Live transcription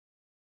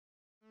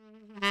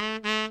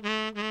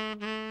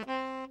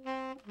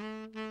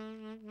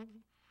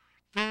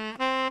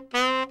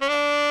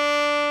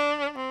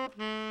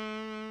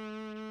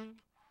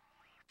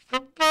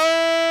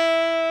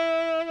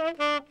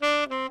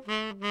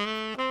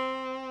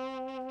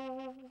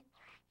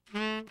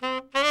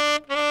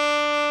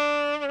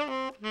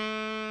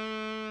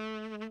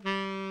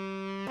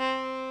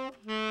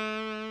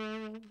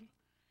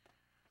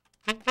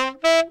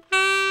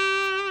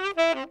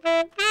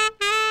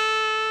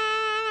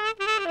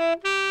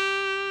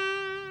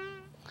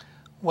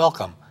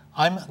Welcome.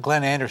 I'm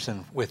Glenn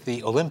Anderson with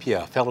the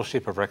Olympia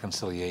Fellowship of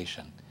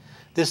Reconciliation.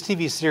 This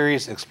TV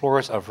series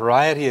explores a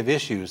variety of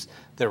issues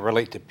that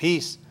relate to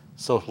peace,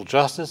 social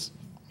justice,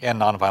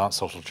 and nonviolent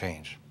social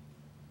change.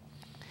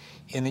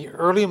 In the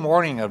early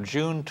morning of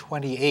June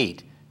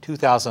 28,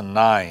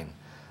 2009,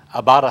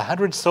 about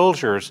 100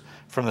 soldiers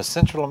from the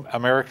Central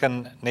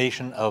American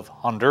nation of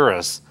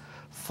Honduras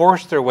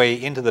forced their way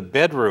into the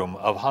bedroom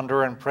of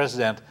Honduran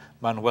President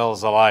Manuel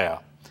Zelaya,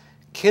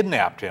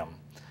 kidnapped him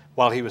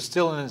while he was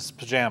still in his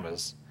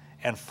pajamas,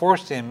 and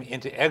forced him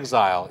into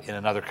exile in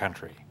another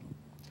country.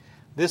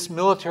 This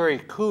military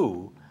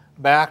coup,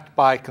 backed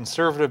by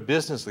conservative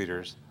business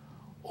leaders,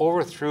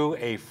 overthrew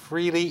a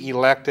freely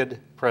elected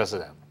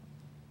president.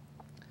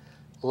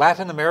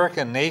 Latin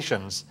American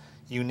nations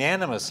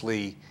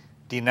unanimously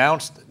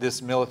denounced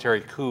this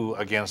military coup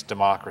against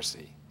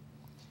democracy.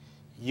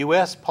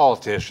 U.S.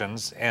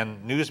 politicians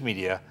and news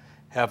media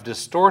have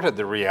distorted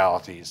the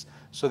realities,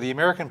 so the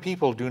American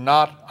people do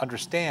not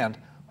understand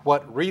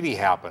what really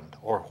happened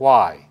or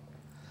why.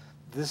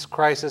 This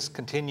crisis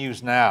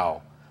continues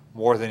now,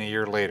 more than a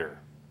year later.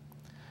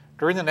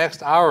 During the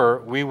next hour,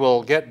 we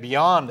will get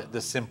beyond the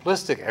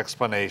simplistic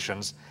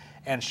explanations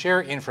and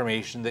share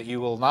information that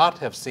you will not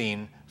have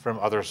seen from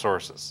other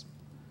sources.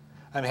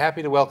 I'm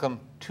happy to welcome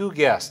two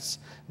guests,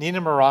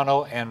 Nina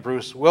Murano and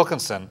Bruce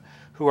Wilkinson,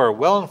 who are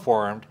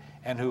well-informed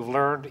and who've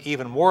learned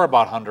even more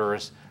about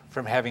Honduras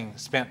from having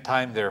spent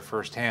time there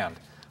firsthand.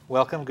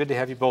 Welcome, good to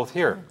have you both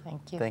here.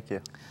 Thank you. Thank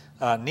you.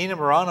 Nina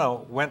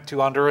Murano went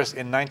to Honduras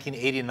in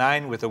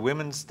 1989 with a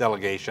women's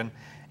delegation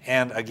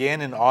and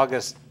again in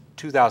August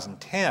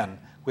 2010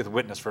 with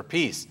Witness for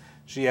Peace.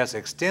 She has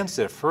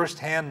extensive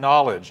first-hand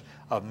knowledge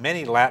of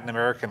many Latin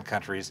American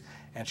countries,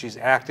 and she's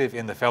active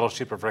in the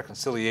Fellowship of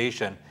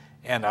Reconciliation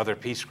and other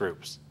peace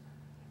groups.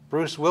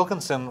 Bruce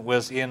Wilkinson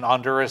was in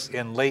Honduras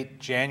in late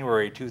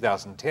January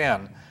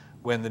 2010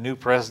 when the new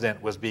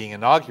president was being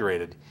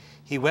inaugurated.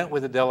 He went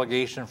with a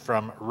delegation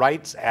from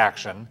Rights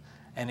Action,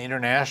 an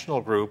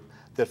international group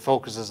that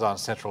focuses on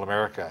Central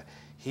America.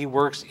 He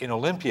works in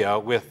Olympia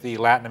with the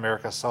Latin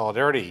America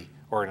Solidarity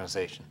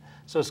Organization.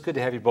 So it's good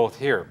to have you both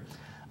here.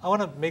 I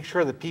want to make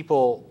sure that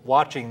people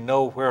watching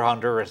know where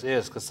Honduras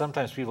is, because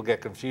sometimes people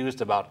get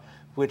confused about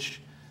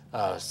which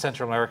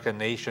Central American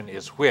nation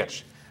is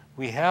which.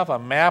 We have a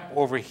map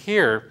over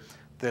here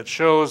that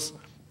shows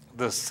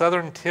the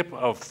southern tip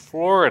of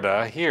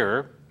Florida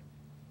here,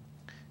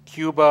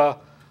 Cuba,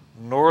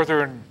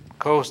 northern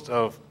coast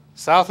of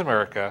South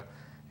America,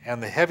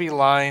 and the heavy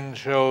line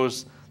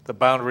shows the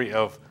boundary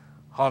of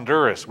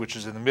Honduras, which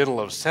is in the middle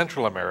of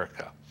Central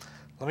America.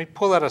 Let me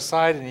pull that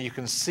aside and you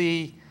can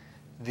see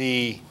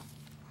the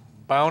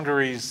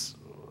boundaries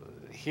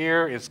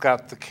here. It's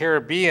got the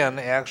Caribbean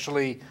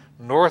actually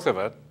north of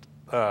it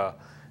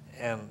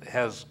and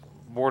has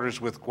borders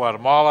with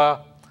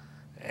Guatemala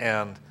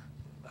and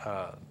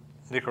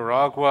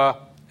Nicaragua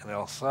and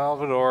El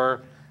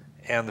Salvador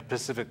and the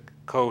Pacific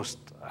coast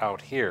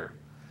out here.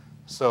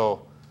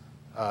 So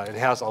it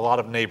has a lot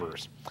of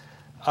neighbors.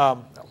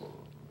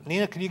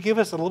 Nina, can you give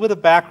us a little bit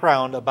of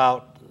background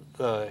about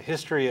the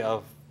history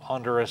of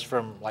Honduras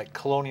from like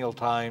colonial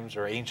times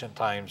or ancient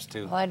times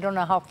to... Well, I don't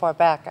know how far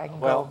back I can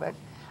go,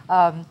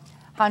 but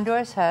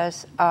Honduras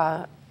has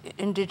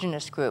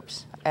indigenous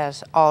groups,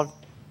 as all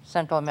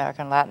Central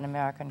American, Latin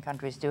American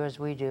countries do, as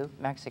we do,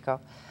 Mexico.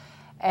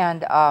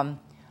 And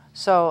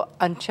so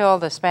until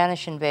the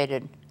Spanish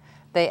invaded,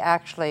 they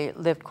actually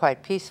lived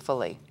quite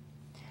peacefully.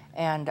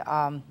 And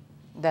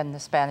then the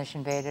Spanish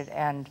invaded,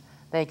 and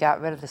they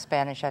got rid of the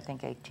Spanish, I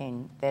think,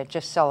 they're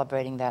just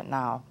celebrating that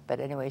now.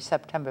 But anyway,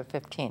 September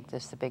 15th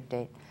is the big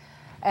date.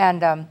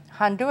 And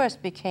Honduras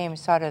became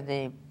sort of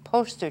the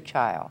poster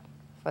child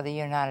for the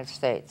United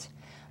States,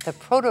 the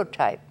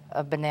prototype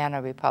of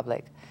banana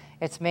republic.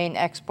 Its main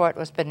export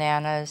was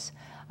bananas.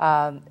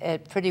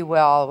 It pretty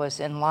well was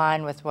in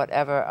line with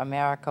whatever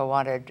America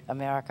wanted,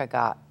 America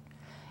got.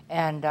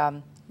 And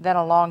then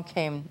along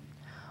came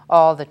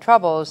all the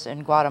troubles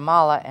in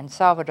Guatemala and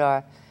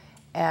Salvador,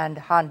 and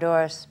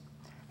Honduras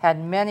had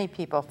many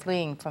people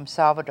fleeing from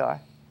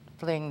Salvador,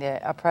 fleeing the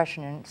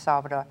oppression in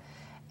Salvador,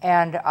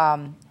 and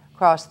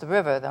crossed the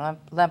river, the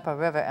Lempa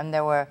River, and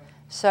there were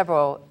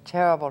several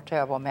terrible,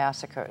 terrible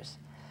massacres.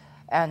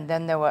 And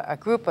then there were a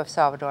group of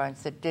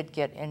Salvadorans that did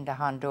get into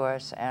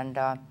Honduras, and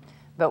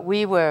but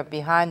we were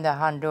behind the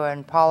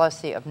Honduran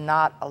policy of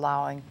not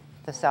allowing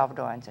the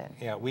Salvadorans in.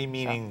 Yeah, we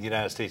meaning the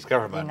United States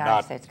government, the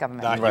United States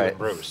government. Not you and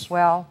Bruce.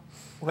 Well,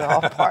 we're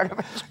all part of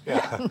it.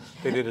 Yeah,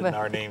 they did it in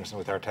our names and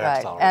with our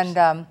tax dollars.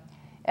 And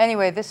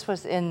anyway, this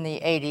was in the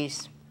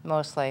 80s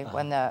mostly,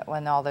 when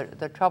all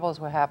the troubles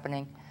were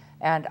happening.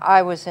 And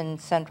I was in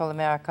Central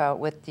America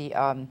with the,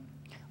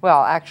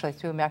 well, actually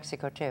through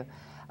Mexico too,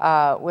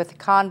 with a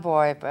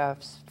convoy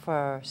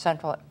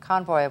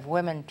convoy of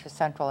women to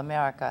Central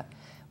America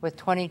with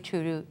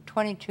 22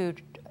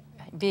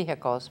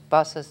 vehicles,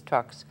 buses,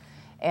 trucks,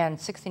 and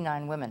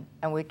 69 women.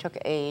 And we took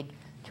aid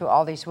to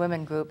all these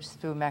women groups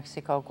through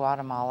Mexico,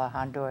 Guatemala,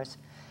 Honduras.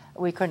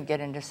 We couldn't get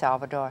into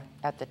Salvador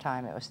at the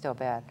time. It was still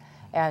bad.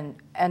 And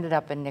ended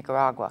up in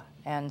Nicaragua.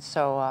 And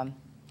so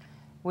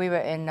we were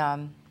in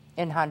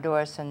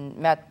Honduras and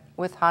met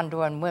with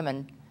Honduran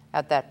women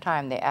at that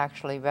time. They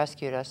actually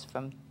rescued us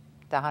from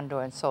the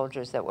Honduran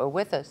soldiers that were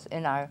with us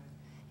in our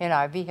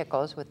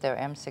vehicles with their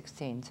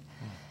M16s.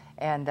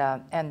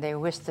 And they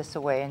whisked us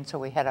away, and so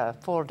we had a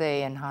full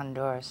day in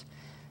Honduras,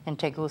 in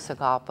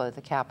Tegucigalpa,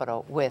 the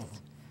capital,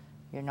 with,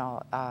 you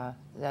know,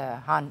 the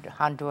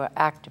Honduran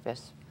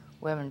activists,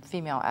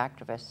 female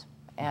activists.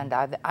 And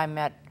I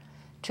met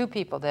two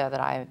people there that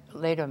I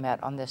later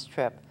met on this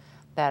trip.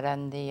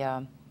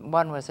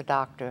 One was a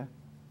doctor,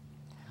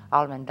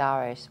 Juan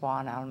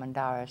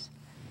Almendares,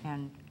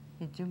 and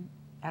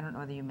I don't know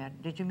whether you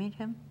met. Did you meet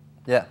him?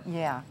 Yeah.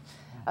 Yeah,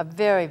 a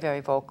very,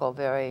 very vocal,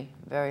 very,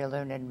 very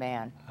learned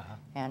man.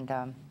 And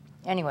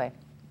anyway,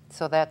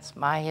 so that's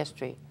my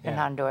history in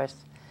Honduras.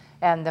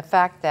 And the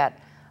fact that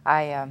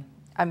I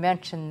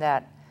mentioned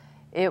that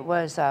it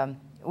was,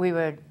 we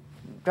were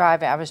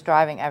driving,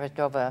 I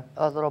drove a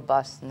little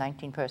bus, a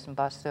 19-person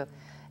bus through,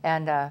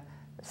 and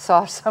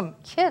saw some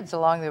kids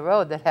along the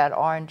road that had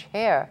orange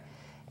hair.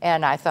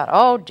 And I thought,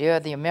 oh dear,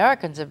 the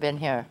Americans have been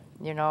here,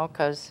 you know,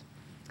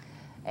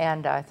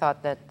 and I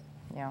thought that,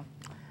 you know,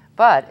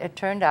 but it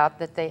turned out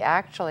that they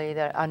actually,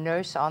 a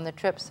nurse on the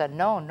trip said,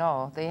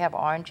 no, they have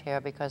orange hair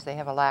because they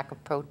have a lack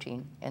of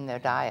protein in their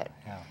diet.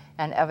 Yeah.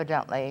 And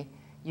evidently,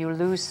 you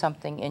lose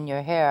something in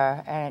your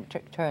hair and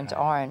it turns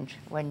orange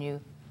when you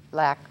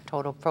lack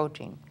total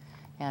protein.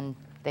 And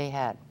they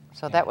had.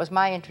 So that was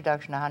my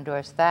introduction to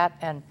Honduras.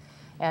 That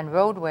and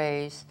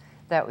roadways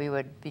that we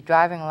would be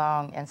driving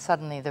along and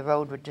suddenly the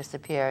road would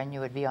disappear and you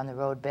would be on the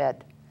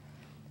roadbed.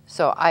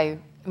 So I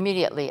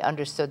immediately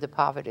understood the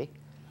poverty,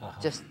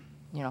 just,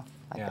 you know,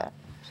 like that.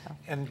 So.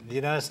 And the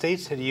United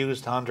States had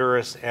used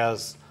Honduras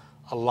as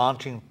a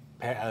launching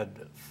pad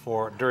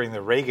during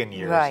the Reagan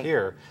years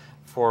here,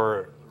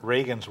 for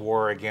Reagan's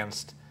war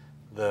against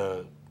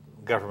the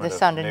government the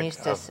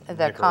Sandinistas, of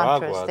the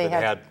Nicaragua Contras. They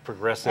had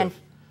progressive... And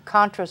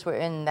Contras were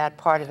in that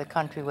part of the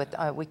country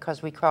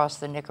because we crossed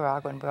the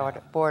Nicaraguan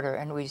border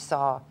and we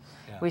saw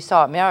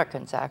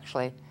Americans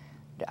actually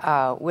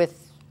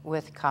with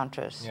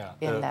Contras. Yeah,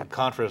 the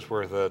Contras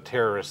were the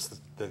terrorists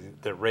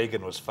that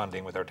Reagan was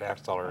funding with our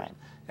tax dollars,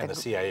 and the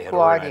CIA had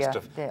organized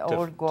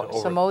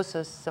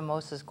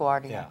Somoza's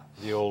Guardia.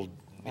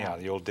 Yeah,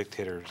 the old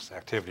dictator's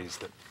activities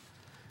that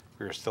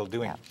we were still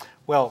doing. Yeah.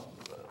 Well,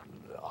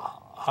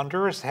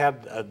 Honduras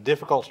had a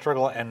difficult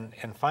struggle and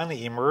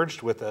finally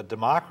emerged with a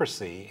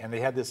democracy, and they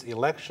had this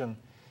election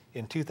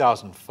in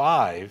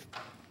 2005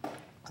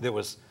 that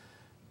was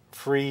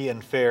free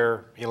and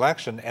fair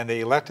election, and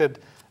they elected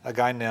a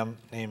guy named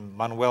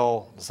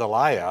Manuel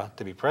Zelaya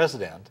to be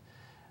president.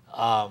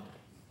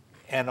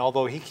 And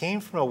although he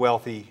came from a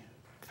wealthy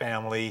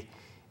family,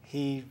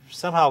 he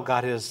somehow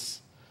got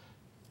his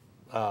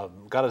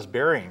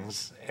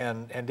bearings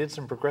and did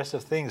some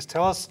progressive things.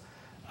 Tell us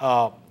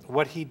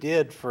what he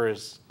did for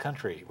his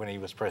country when he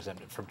was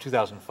president from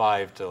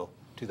 2005 till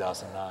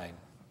 2009.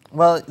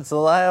 Well,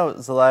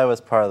 Zelaya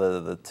was part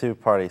of the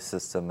two-party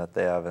system that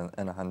they have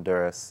in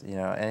Honduras, you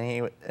know,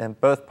 and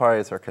both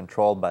parties are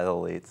controlled by the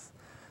elites.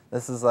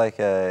 This is like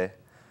a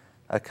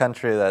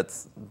country where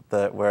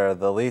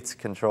the elites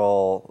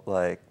control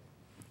like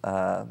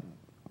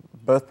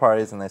both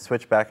parties, and they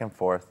switch back and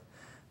forth.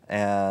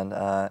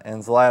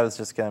 And Zelaya was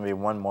just going to be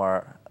one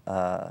more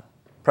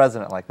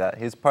president like that.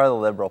 He's part of the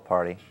Liberal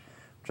Party,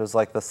 which is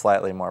like the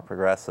slightly more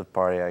progressive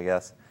party, I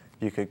guess.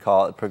 You could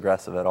call it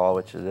progressive at all,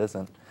 which it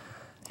isn't.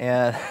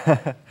 And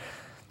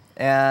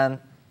and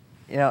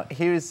you know,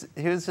 he was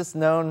just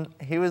known.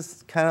 He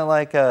was kind of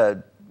like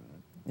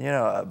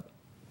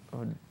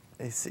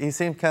he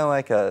seemed kind of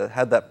like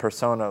had that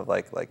persona of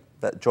like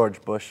that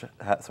George Bush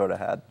sort of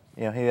had.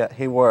 You know,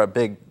 he wore a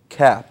big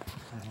cap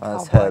on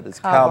his head, his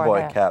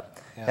cowboy cap.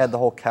 Yeah. He had the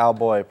whole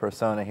cowboy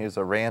persona. He was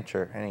a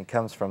rancher, and he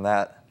comes from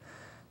that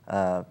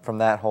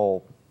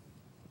whole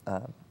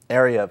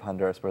area of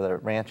Honduras where the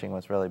ranching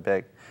was really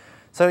big.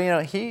 So you know,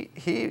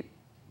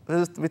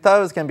 we thought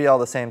it was going to be all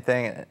the same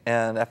thing,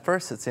 and at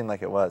first it seemed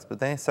like it was, but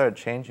then he started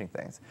changing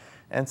things,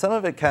 and some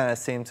of it kind of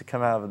seemed to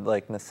come out of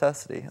like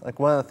necessity. Like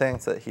one of the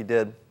things that he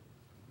did,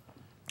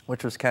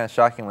 which was kind of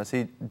shocking, was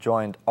he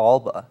joined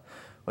ALBA,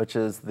 which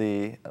is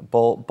the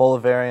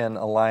Bolivarian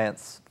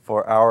Alliance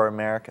for Our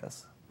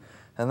Americas.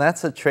 And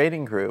that's a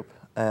trading group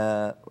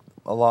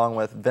along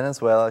with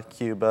Venezuela,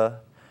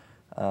 Cuba,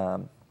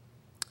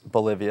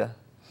 Bolivia,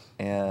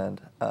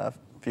 and a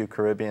few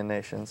Caribbean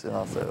nations, and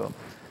also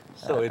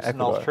so it's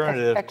Ecuador. An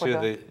alternative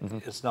to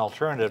it's an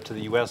alternative to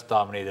the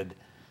U.S.-dominated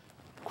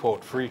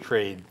quote free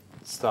trade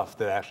stuff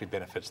that actually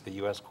benefits the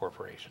U.S.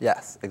 corporation.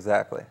 Yes,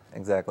 exactly.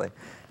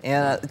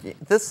 And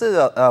this is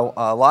a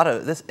lot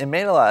of this. It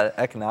made a lot of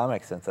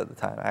economic sense at the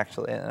time,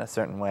 actually, in a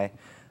certain way.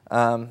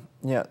 You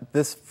know,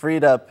 this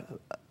freed up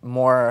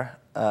more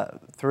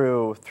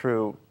through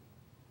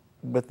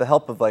with the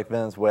help of like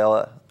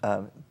Venezuela.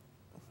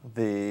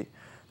 The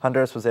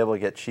Honduras was able to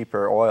get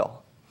cheaper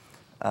oil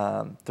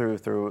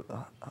through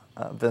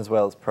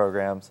Venezuela's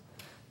programs,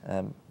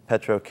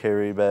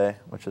 Petrocaribe,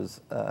 which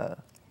is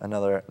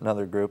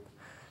another group.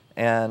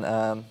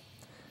 And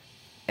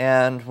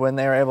And when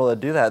they were able to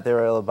do that, they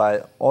were able to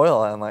buy oil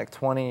on like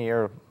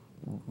 20-year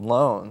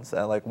loans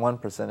at like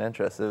 1%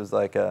 interest. It was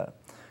like a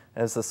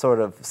sort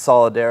of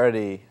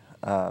solidarity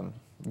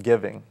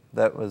giving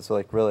that was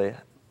like really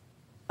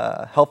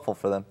helpful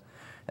for them,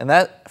 and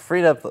that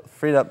freed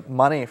up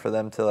money for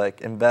them to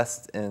like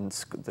invest in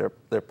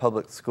their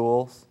public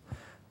schools.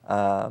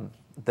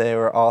 They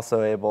were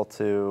also able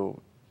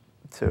to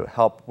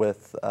help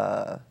with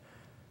other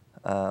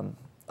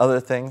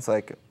things,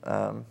 like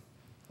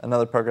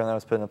another program that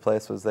was put into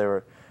place was they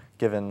were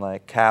given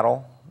like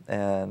cattle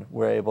and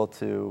were able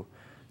to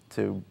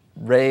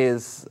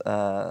raise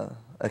a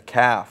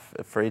calf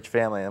for each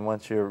family, and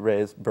once you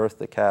birth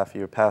the calf,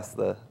 you pass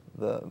the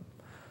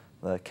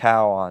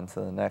cow on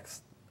to the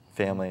next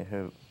family,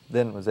 who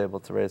then was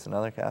able to raise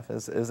another calf. It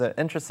was an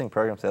interesting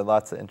program. So they had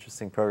lots of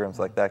interesting programs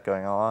like that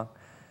going along.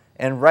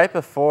 And right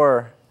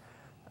before,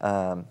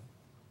 in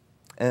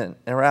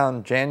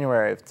around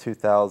January of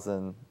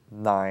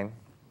 2009,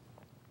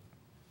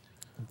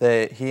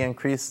 he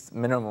increased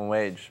minimum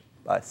wage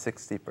by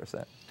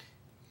 60%.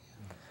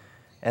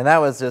 And that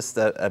was just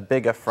a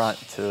big affront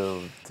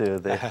to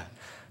the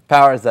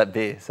powers that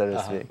be, so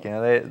to speak. You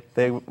know,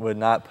 they would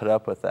not put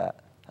up with that.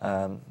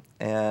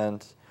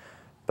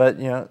 But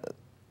you know,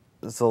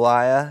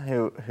 Zelaya,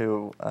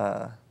 who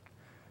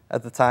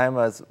at the time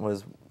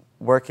was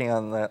working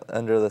on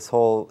under this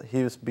whole,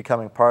 he was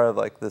becoming part of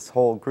like this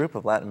whole group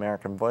of Latin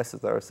American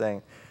voices that were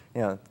saying,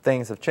 you know,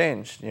 things have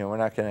changed. You know, we're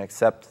not going to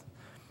accept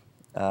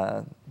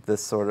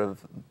this sort of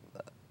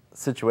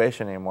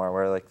situation anymore,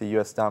 where like the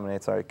U.S.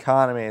 dominates our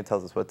economy, it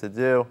tells us what to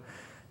do,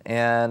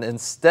 and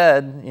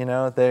instead, you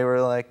know, they were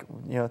like,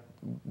 you know,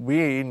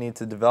 we need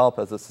to develop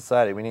as a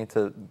society. We need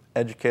to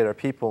educate our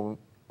people.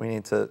 We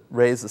need to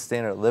raise the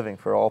standard of living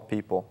for all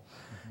people,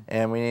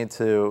 and we need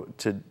to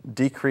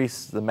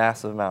decrease the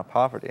massive amount of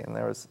poverty. And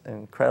there was an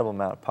incredible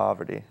amount of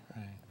poverty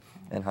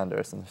in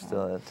Honduras, and there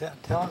still is.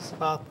 Tell us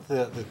about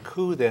the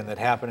coup then that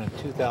happened in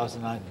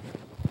 2009,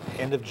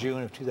 end of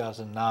June of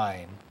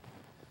 2009.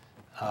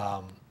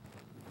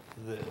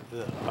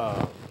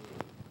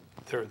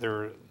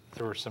 There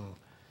were some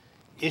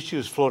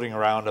issues floating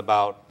around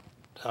about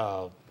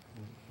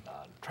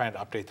trying to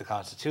update the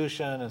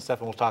Constitution and stuff,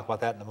 and we'll talk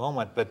about that in a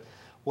moment. But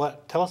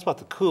tell us about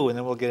the coup, and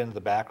then we'll get into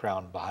the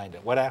background behind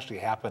it. What actually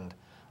happened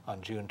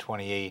on June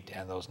 28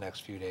 and those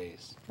next few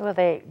days? Well,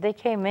 they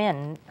came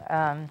in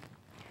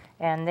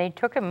and they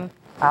took him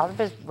out of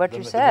his, what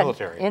you said,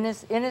 in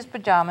his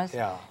pajamas,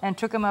 and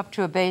took him up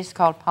to a base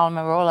called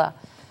Palmarola,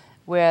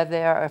 where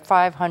there are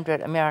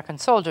 500 American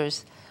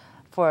soldiers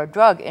for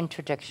drug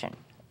interdiction.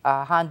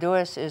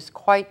 Honduras is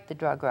quite the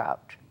drug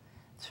route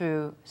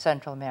through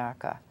Central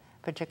America,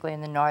 particularly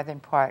in the northern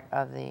part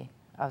of the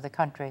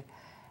country,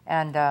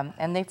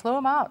 and they flew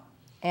him out,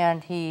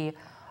 and he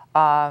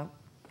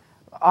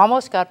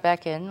almost got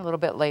back in a little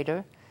bit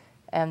later,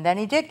 and then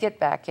he did get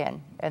back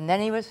in, and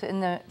then he was in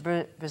the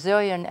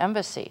Brazilian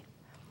embassy,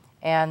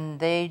 and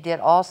they did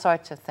all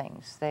sorts of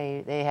things.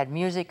 They had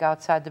music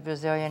outside the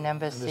Brazilian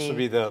embassy. And this would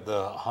be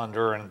the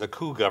Honduran, the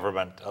coup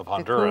government of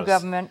Honduras. The coup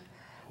government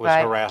was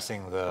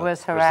harassing the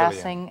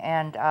Brazilian.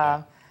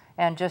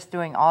 And just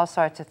doing all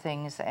sorts of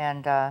things,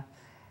 and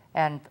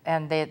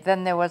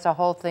then there was a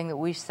whole thing that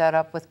we set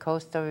up with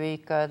Costa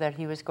Rica, that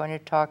he was going to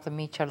talk to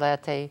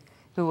Michelete,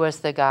 who was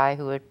the guy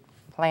who had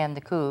planned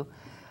the coup,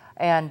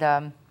 and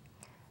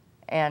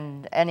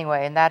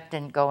anyway, and that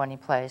didn't go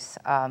anyplace.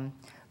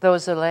 Though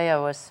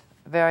Zelaya was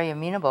very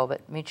amenable,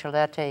 but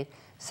Michelete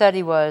said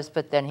he was,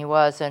 but then he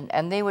wasn't,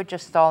 and they were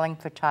just stalling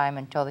for time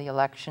until the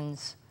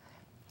elections,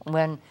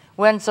 when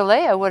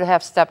Zelaya would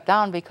have stepped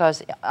down,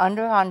 because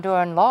under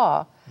Honduran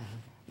law,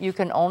 you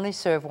can only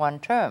serve one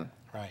term.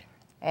 Right.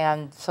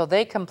 And so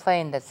they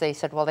complained that they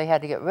said, well, they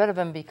had to get rid of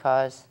him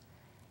because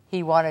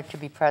he wanted to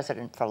be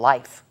president for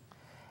life,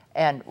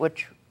 and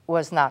which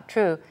was not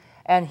true.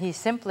 And he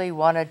simply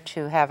wanted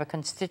to have a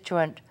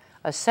constituent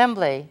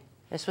assembly.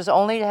 This was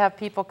only to have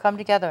people come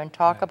together and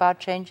talk about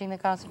changing the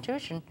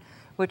Constitution,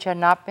 which had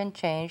not been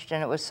changed,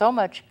 and it was so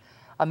much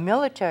a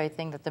military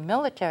thing that the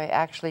military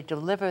actually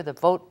deliver the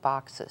vote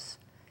boxes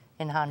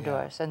in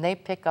Honduras, and they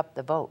pick up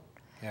the vote.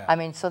 I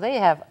mean, so they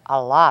have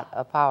a lot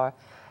of power,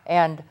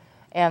 and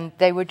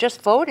they were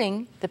just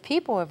voting. The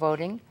people were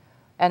voting,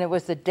 and it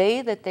was the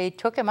day that they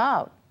took him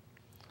out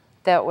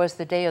that was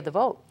the day of the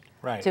vote.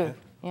 Right. You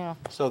know.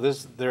 So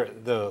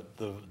the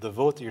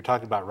vote that you're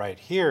talking about right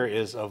here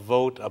is a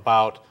vote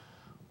about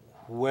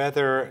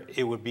whether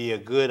it would be a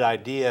good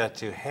idea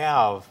to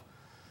have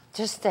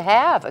just to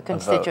have a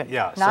constituent,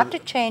 not so to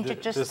change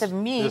it, just to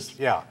meet.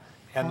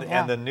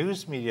 And the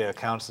news media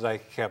accounts that I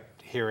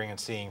kept hearing and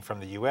seeing from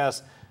the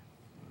U.S.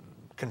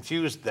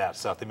 confused that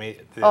stuff.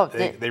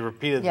 They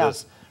repeated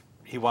this.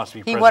 He wants to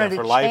be president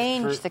for life. He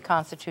wanted to change the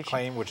Constitution.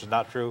 Claim, which is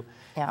not true.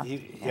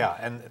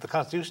 And the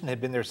Constitution had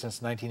been there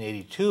since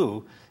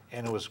 1982,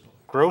 and it was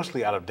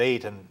grossly out of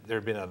date. And there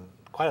had been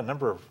quite a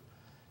number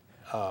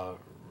of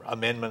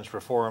amendments,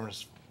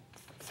 reforms,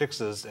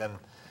 fixes, and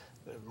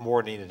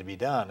more needed to be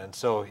done. And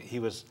so he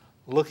was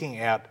looking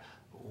at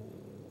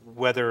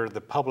whether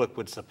the public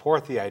would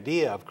support the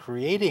idea of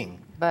creating.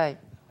 Right.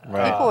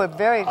 People were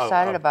very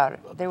excited about it.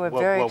 They were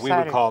very excited. What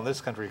we would call in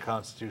this country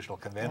constitutional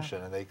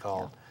convention, and they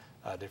called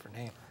a different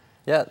name.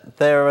 Yeah,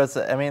 there was.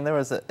 I mean, it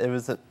was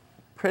a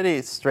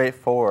pretty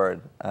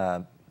straightforward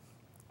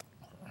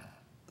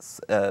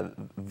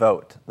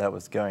vote that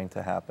was going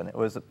to happen. It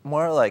was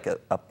more like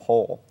a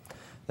poll.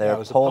 They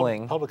were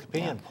polling public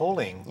opinion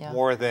polling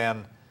more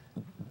than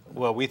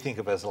what we think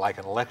of as like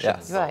an election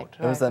vote. Right,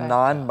 it was a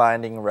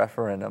non-binding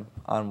referendum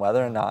on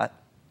whether or not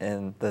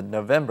in the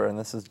November, and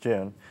this is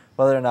June,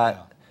 whether or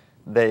not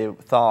the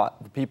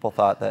people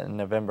thought that in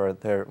November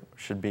there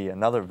should be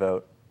another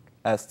vote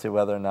as to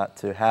whether or not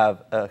to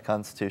have a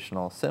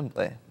constitutional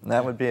assembly. And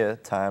that would be a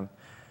time.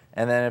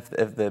 And then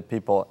if the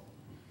people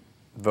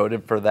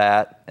voted for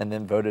that and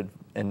then voted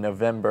in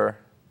November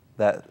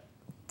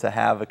to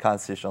have a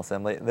constitutional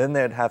assembly, then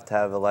they'd have to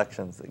have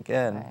elections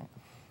again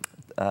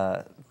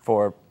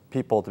for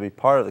people to be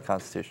part of the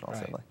constitutional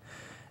assembly.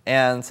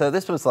 And so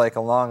this was like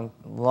a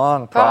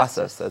long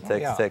process that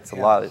takes a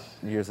lot of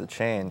years of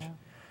change.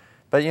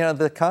 But you know,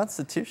 the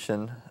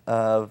Constitution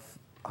of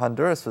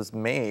Honduras was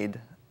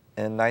made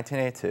in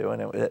 1982,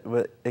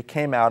 and it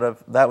came out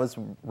of, that was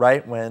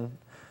right when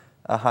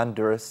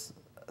Honduras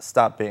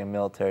stopped being a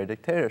military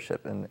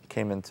dictatorship and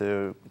came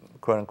into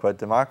quote-unquote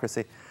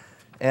democracy.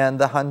 And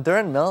the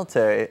Honduran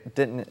military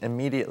didn't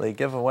immediately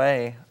give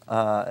away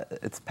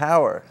its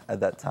power at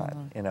that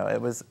time. You know, it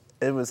was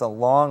a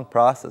long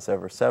process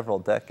over several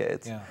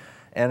decades.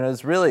 And it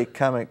was really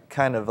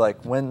kind of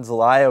like when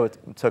Zelaya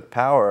took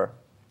power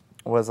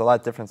was a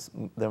lot different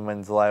than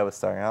when Zelaya was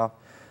starting off.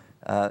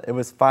 It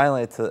was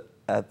finally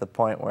at the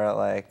point where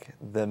like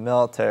the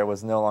military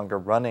was no longer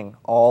running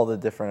all the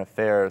different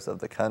affairs of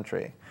the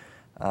country.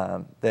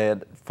 They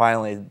had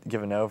finally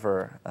given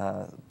over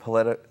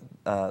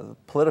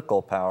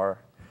political power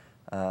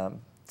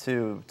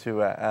to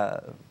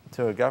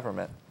a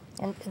government.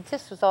 And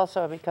this was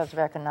also because of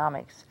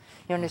economics.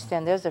 You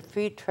understand, there's a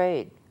free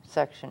trade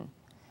section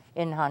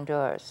in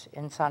Honduras,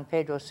 in San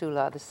Pedro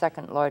Sula, the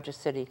second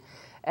largest city.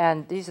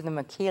 And these are the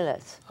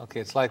maquilas. Okay,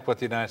 it's like what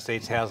the United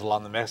States has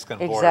along the Mexican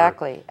border.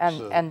 Exactly,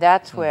 and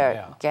that's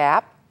where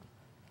Gap,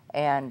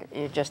 and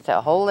just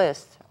a whole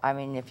list. I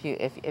mean, if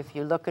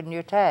you look in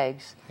your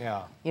tags,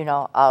 you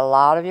know, a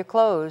lot of your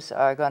clothes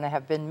are going to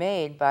have been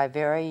made by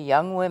very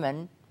young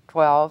women,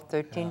 12,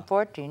 13,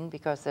 14,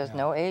 because there's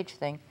no age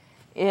thing,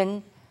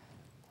 in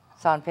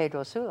San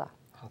Pedro Sula.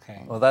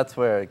 Okay. Well, that's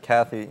where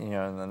Kathy, you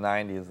know, in the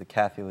 90s, the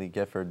Kathy Lee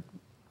Gifford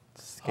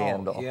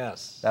scandal. Oh,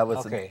 yes. That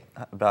was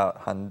about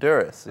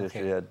Honduras.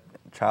 She had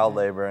child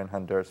labor in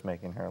Honduras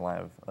making her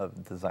line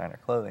of designer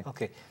clothing.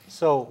 Okay.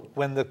 So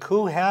when the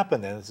coup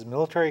happened, and it's a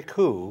military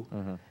coup,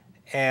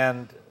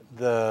 and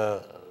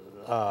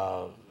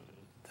so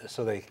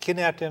they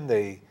kidnapped him,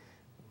 they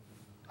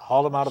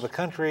hauled him out of the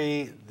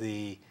country,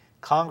 the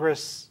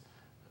Congress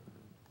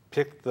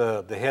picked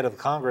the head of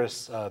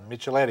Congress,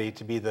 Micheletti,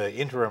 to be the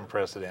interim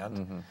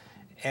president.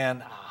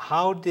 And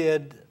how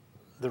did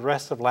the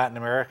rest of Latin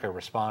America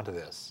respond to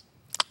this?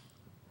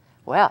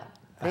 Well,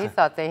 they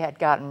thought they had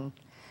gotten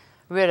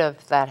rid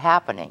of that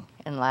happening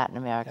in Latin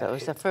America. It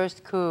was the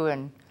first coup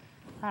in,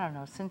 I don't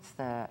know, since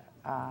the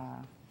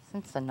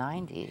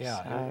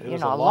 90s. You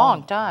know, a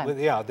long time.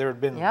 There had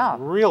been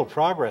real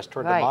progress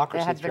toward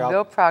democracy. There had been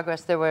real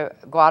progress.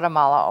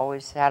 Guatemala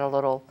always had a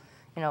little,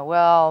 you know,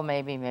 well,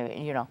 maybe,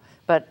 you know,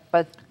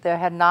 but there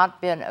had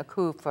not been a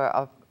coup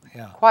for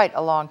quite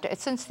a long time,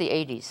 since the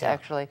 80s,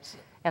 actually.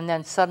 And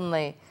then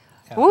suddenly,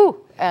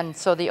 woo! And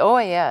so the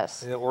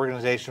OAS, the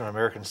Organization of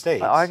American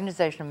States,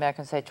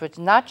 which is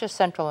not just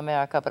Central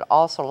America, but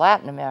also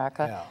Latin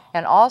America,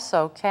 and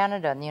also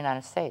Canada and the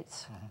United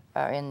States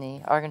are in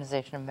the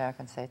Organization of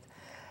American States.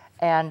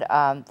 And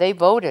they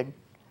voted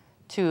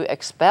to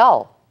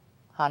expel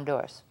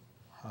Honduras.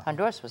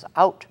 Honduras was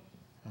out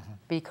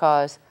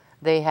because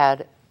they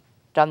had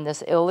done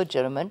this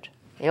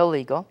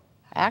illegal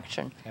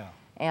action.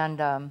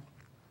 And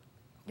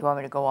you want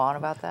me to go on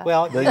about that?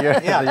 Well,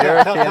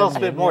 tell us a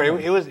bit more.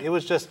 It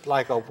was just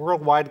like a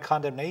worldwide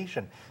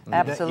condemnation.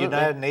 Absolutely.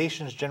 United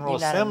Nations General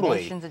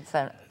Assembly,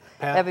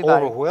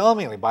 everybody,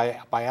 overwhelmingly by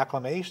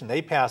acclamation,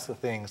 they passed the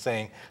thing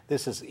saying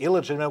this is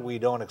illegitimate. We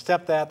don't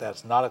accept that.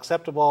 That's not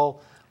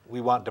acceptable.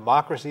 We want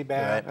democracy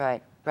back.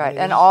 Right.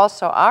 And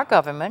also our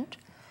government,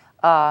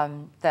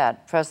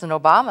 that President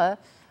Obama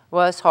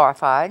was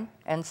horrified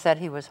and said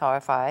he was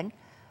horrified,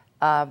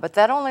 but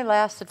that only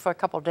lasted for a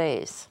couple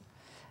days.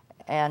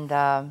 And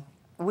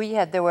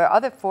there were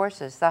other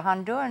forces. The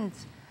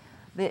Hondurans,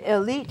 the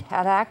elite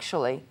had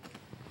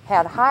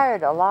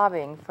hired a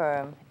lobbying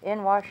firm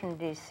in Washington,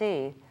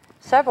 D.C.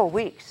 several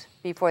weeks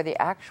before the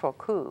actual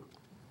coup.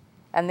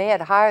 And they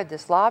had hired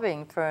this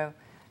lobbying firm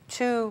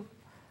to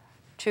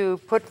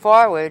put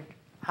forward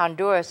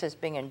Honduras as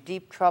being in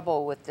deep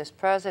trouble with this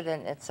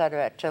president, et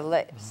cetera,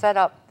 to set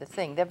up the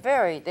thing.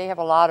 They have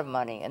a lot of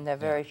money, and they're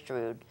very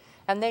shrewd.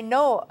 And they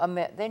know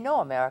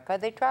America.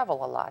 They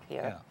travel a lot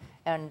here.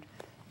 And,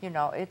 you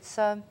know, it's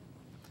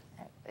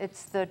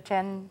it's the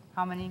 10,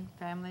 how many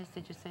families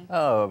did you say?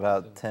 Oh,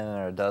 about 10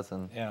 or a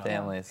dozen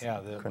families,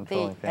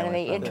 controlling families. And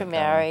they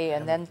intermarry,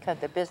 and then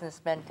the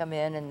businessmen come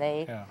in, and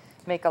they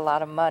make a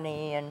lot of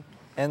money. And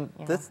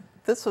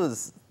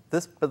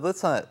but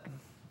let's not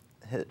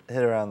hit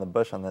around the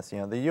bush on this. You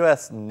know, the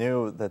U.S.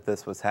 knew that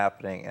this was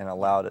happening and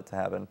allowed it to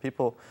happen.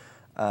 People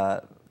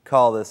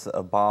call this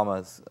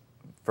Obama's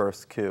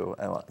first coup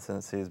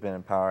since he's been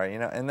in power. You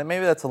know, and then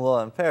maybe that's a little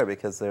unfair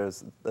because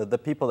there's the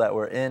people that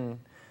were in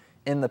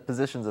the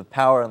positions of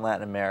power in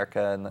Latin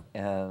America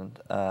and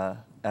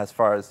as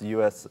far as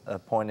U.S.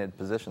 appointed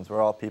positions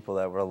were all people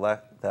that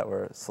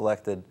were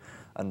selected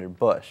under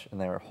Bush, and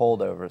they were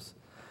holdovers.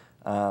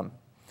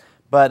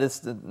 But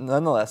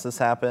nonetheless, this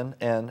happened,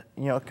 and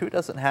you know, a coup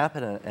doesn't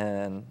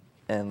happen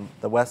in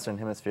the Western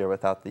Hemisphere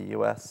without the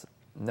U.S.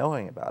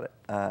 knowing about it.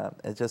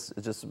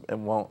 It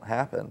won't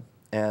happen.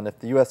 And if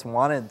the U.S.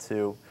 wanted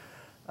to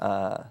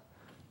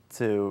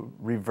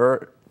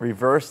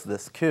reverse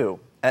this coup,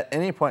 at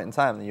any point in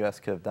time, the U.S.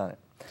 could have done it,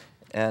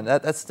 and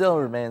that still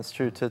remains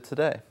true to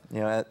today.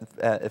 You know,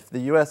 if the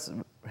U.S.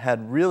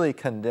 had really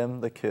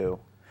condemned the coup,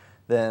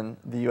 then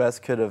the U.S.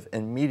 could have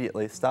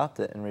immediately stopped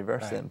it and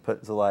reversed it and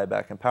put Zelaya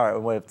back in power. It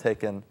would have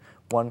taken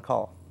one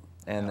call,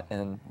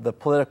 and the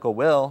political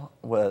will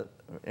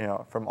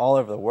from all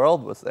over the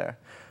world was there.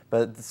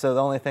 But so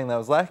the only thing that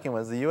was lacking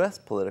was the U.S.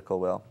 political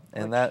will,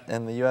 and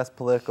the U.S.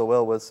 political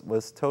will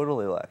was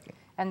totally lacking.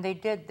 And they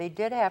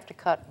did have to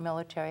cut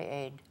military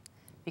aid,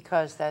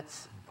 because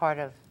that's part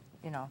of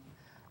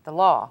the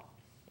law,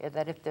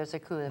 that if there's a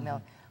coup,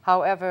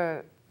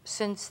 However,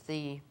 since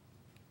the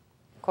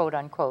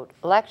quote-unquote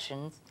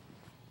elections,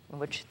 in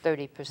which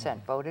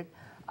 30% voted,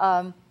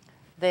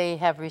 they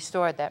have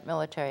restored that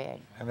military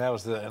aid. And that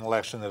was an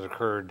election that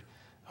occurred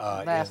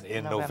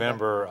in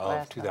November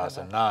of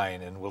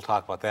 2009, and we'll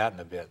talk about that in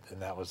a bit.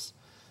 And that was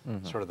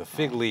sort of the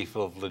fig leaf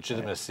of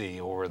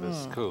legitimacy over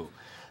this coup.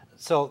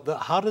 So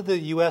how did the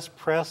U.S.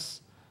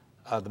 press,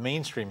 the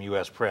mainstream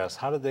U.S. press,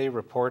 how did they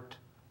report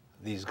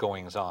these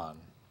goings-on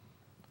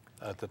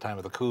at the time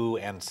of the coup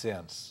and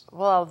since?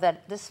 Well,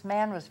 that this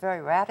man was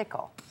very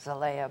radical,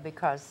 Zelaya,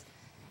 because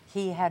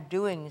he had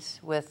doings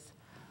with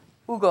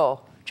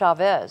Hugo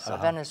Chavez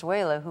of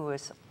Venezuela, who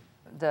was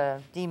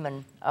the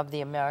demon of the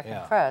American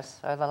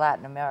press, or the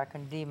Latin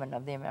American demon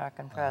of the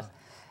American press,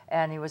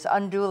 and he was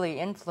unduly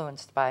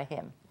influenced by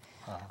him,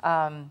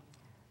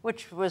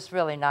 which was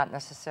really not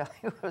necessarily,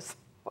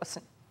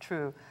 wasn't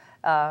true.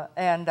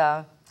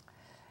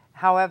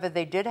 However,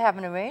 they did have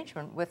an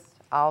arrangement with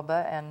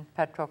Alba and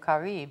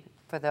Petrocaribe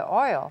for the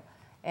oil,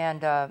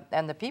 and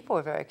the people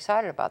were very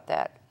excited about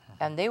that,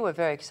 and they were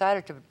very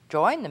excited to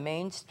join the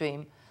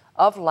mainstream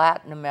of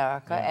Latin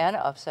America and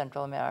of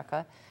Central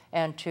America,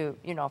 and to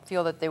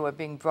feel that they were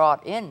being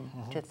brought in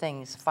to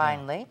things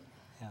finally,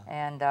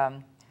 and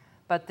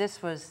but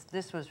this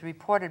was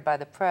reported by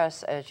the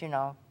press as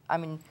I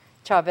mean,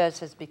 Chavez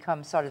has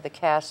become sort of the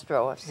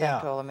Castro of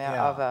Central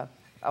America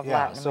of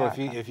Latin America. So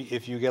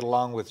if you get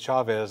along with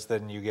Chavez,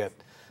 then you get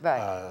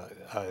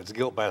it's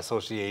guilt by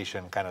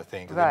association kind of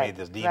thing. They made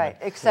this demon. Right.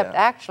 Except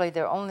actually,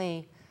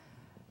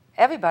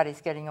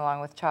 everybody's getting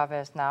along with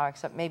Chavez now,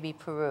 except maybe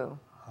Peru.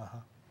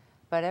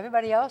 But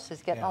everybody else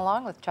is getting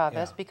along with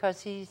Chavez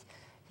because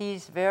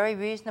he's very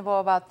reasonable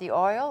about the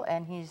oil,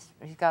 and he's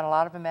got a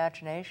lot of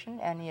imagination,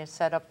 and he has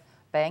set up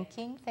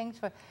banking things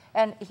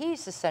and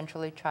he's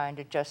essentially trying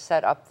to just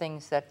set up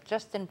things that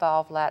just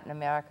involve Latin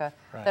America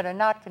that are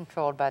not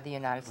controlled by the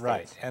United States.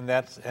 Right, and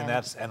that's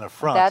an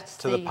affront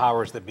to the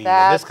powers that be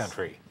in this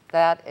country.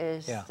 That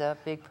is the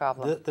big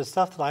problem. The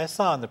stuff that I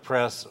saw in the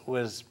press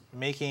was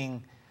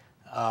making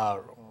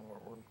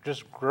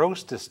just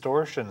gross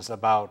distortions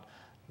about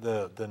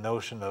the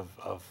notion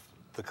of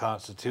the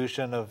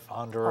Constitution of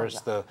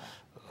Honduras, the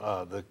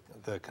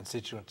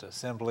Constituent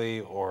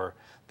Assembly, or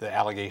the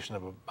allegation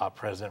of a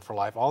president for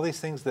life. All these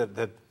things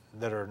that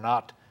are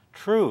not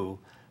true,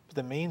 but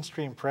the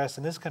mainstream press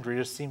in this country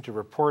just seem to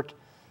report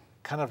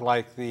kind of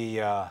like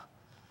the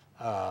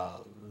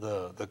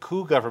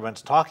coup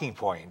government's talking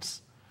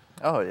points.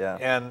 Oh yeah.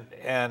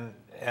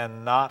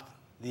 And not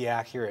the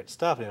accurate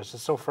stuff. And it was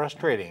just so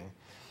frustrating,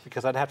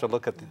 because I'd have to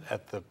look at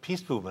the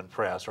peace movement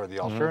press or the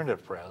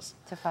alternative press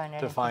to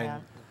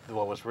find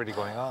what was really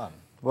going on.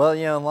 Well,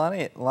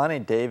 Lonnie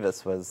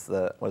Davis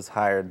was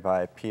hired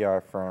by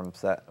PR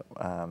firms that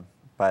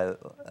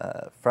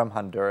from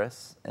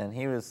Honduras, and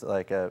he was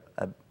like a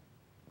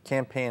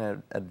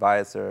campaign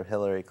advisor of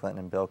Hillary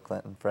Clinton and Bill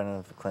Clinton, friend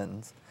of the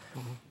Clintons,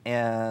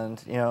 and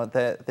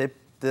they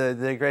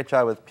did a great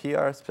job with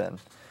PR spin.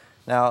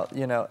 Now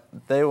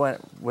they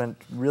went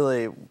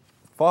really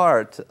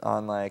far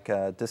on like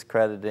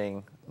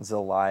discrediting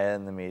Zelaya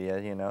in the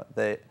media.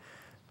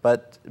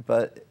 But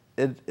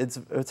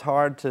it's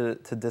hard to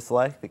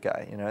dislike the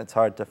guy. It's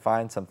hard to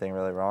find something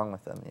really wrong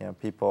with him.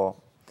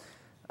 People,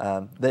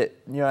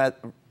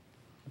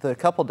 the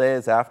couple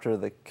days after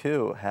the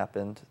coup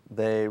happened,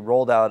 they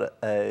rolled out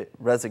a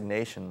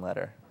resignation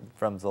letter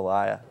from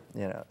Zelaya,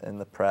 you know, in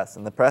the press,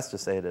 and the press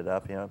just ate it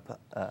up, you know,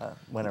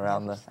 went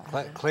around the...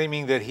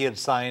 Claiming that he had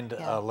signed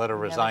a letter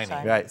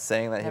resigning. Right,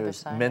 saying that he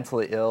was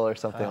mentally ill or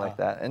something like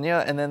that. And, you know,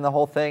 and then the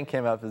whole thing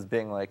came up as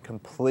being like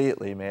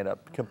completely made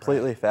up,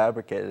 completely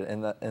fabricated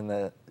in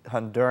the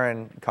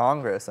Honduran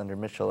Congress under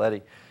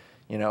Micheletti,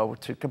 you know,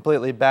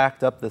 completely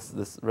backed up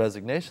this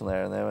resignation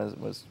letter, and then it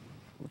was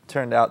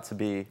turned out to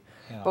be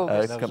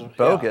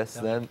bogus.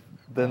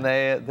 Then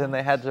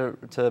they had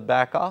to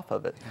back off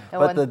of it. Yeah.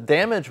 But the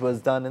damage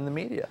was done in the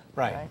media.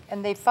 Right.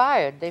 And they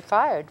fired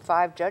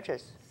 5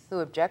 judges who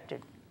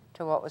objected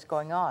to what was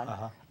going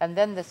on. And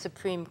then the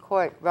Supreme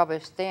Court rubber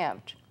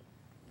stamped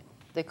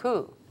the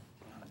coup.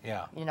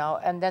 Yeah. You know,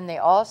 and then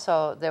there was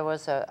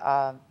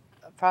a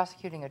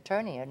prosecuting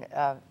attorney, and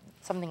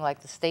something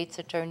like the state's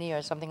attorney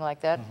or something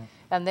like that,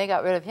 and they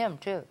got rid of him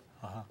too.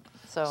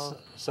 So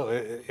it's a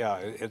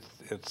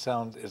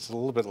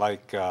little bit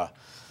like,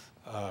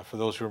 for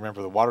those who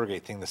remember the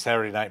Watergate thing, the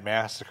Saturday Night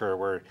Massacre,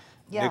 where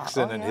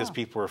Nixon and his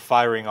people were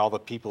firing all the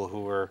people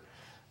who were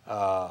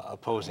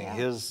opposing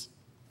his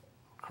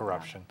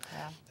corruption.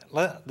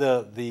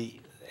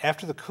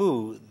 After the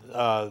coup,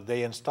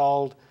 they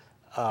installed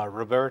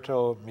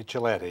Roberto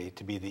Micheletti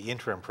to be the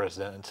interim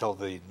president until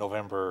the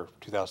November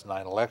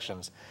 2009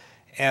 elections.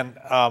 And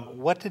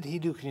what did he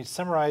do? Can you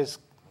summarize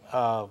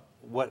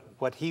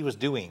what he was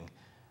doing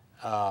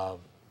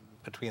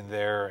between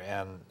there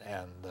and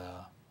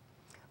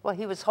well,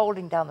 he was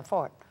holding down the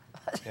fort.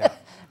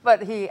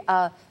 But he,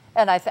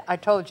 and I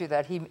told you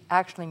that he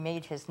actually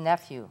made his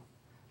nephew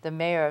the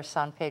mayor of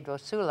San Pedro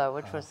Sula,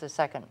 which was the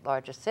second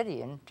largest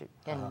city in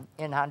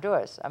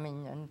Honduras. I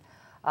mean,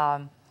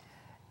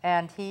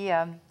 and he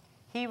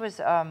was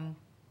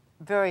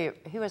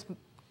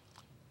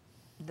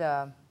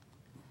the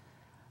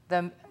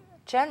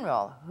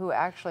general who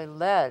actually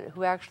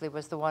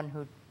was the one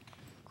who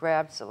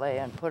grabbed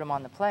Zelaya and put him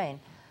on the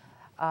plane.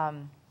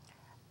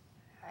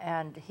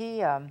 And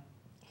he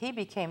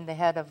became the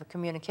head of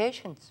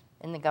communications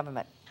in the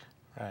government.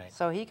 Right.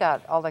 So he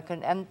got all the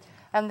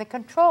and the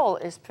control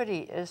is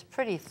pretty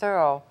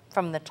thorough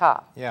from the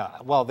top. Yeah.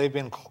 Well, they've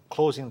been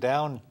closing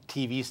down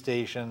TV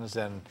stations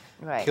and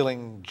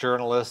killing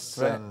journalists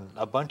and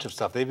a bunch of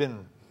stuff. They've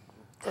been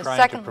the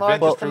second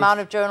largest amount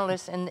of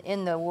journalists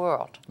in the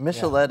world.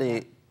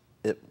 Micheletti,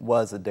 it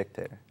was a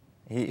dictator.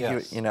 He,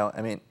 you know,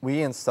 I mean,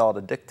 we installed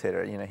a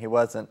dictator. You know, he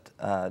wasn't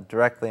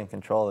directly in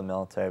control of the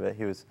military, but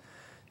he was.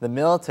 The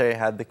military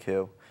had the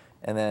coup,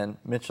 and then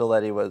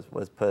Micheletti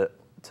was put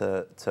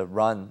to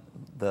run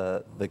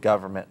the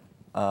government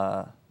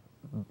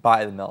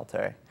by the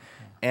military,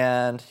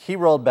 and he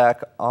rolled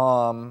back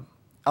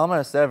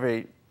almost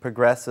every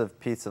progressive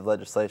piece of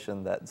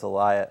legislation that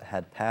Zelaya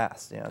had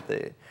passed. You know,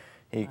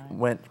 he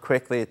went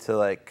quickly to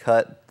like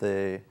cut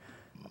the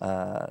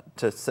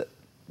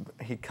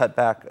he cut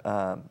back,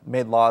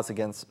 made laws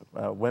against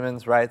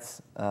women's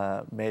rights,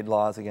 made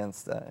laws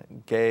against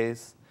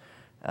gays.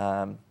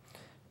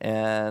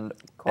 And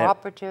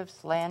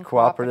cooperatives, land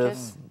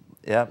cooperatives.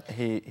 Yeah,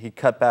 he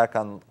cut back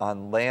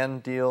on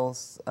land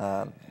deals.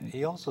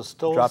 He also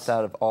dropped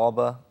out of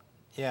Alba.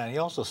 Yeah, and he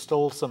also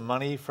stole some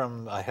money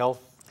from a health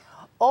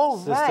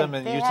system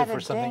and used it for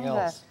something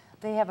else.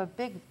 They have a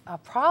big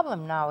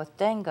problem now with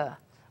dengue,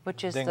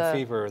 which is dengue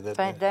fever.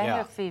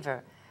 Dengue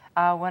fever.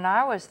 When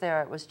I was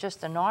there, it was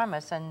just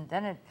enormous, and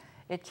then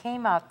it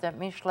came out that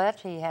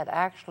Micheletti had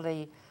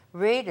actually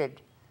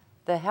raided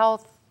the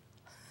health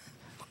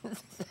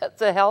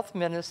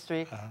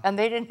ministry, and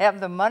they didn't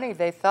have the money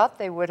they thought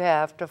they would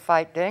have to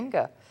fight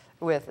dengue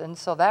with, and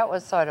so that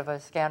was sort of a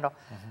scandal.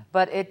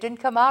 But it didn't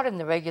come out in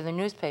the regular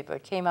newspaper.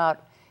 It came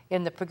out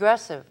in the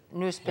progressive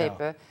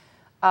newspaper,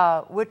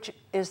 which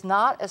is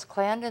not as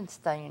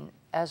clandestine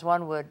as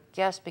one would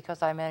guess,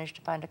 because I managed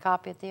to find a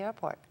copy at the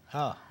airport.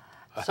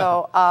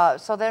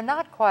 So they're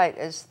not quite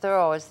as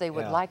thorough as they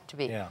would like to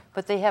be,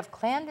 but they have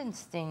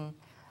clandestine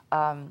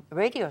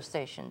radio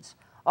stations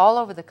all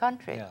over the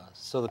country. Yeah,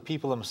 so the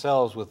people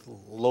themselves with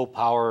low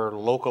power,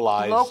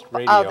 localized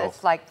radio. Oh,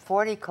 it's like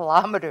 40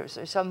 kilometers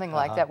or something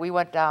like that. We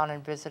went down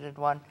and visited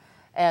one,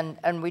 and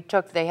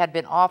they had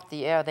been off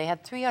the air. They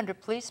had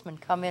 300 policemen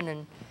come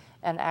in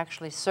and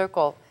actually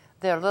circle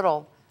their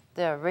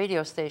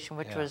radio station,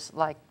 which was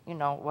like,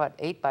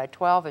 8 by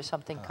 12 or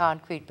something,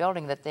 concrete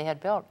building that they had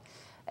built.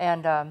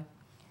 And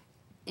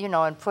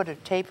and put a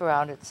tape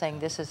around it saying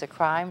this is a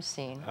crime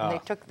scene. And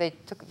they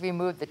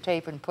removed the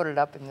tape and put it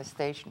up in the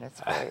station.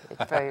 It's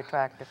very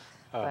attractive.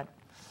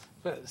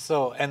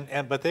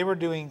 But they were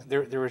doing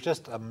there was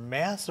just a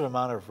massive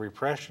amount of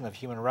repression of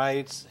human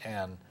rights,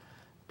 and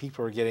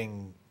people were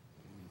getting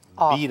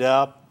beat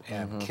up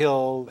and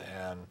killed,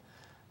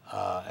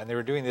 and they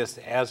were doing this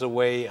as a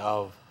way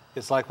of,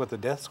 it's like what the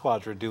death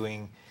squads were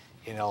doing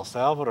in El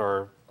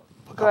Salvador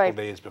a couple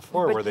days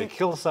before, where they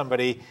kill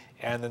somebody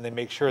and then they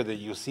make sure that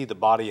you see the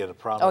body at a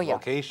prominent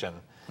location.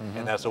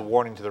 And that's a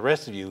warning to the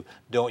rest of you.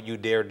 Don't you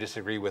dare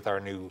disagree with our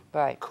new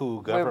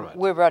coup government.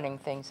 We're running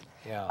things.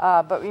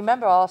 Yeah. But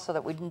remember also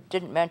that we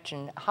didn't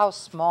mention how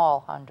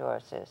small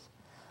Honduras is.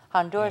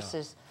 Honduras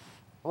is,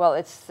 well,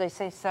 they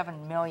say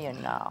 7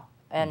 million now.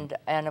 And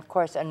of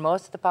course, and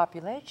most of the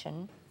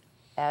population,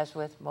 as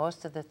with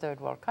most of the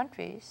third world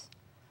countries,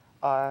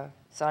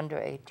 is under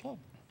 18.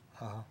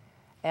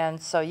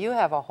 And so you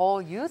have a whole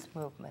youth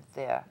movement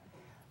there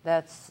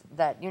that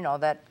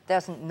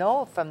doesn't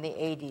know from the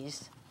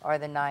 80s or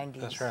the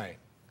 90s. That's right.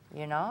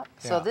 You know?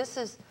 So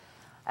this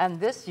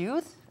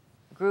youth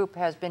group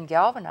has been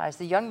galvanized.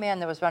 The young man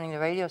that was running the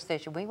radio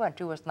station we went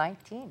to was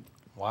 19.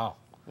 Wow.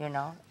 You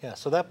know? Yeah,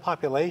 so that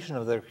population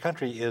of their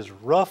country is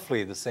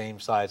roughly the same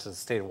size as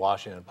the state of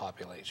Washington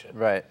population.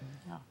 Right.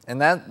 Yeah.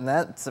 And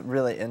that's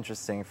really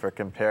interesting for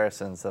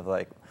comparisons of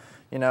like,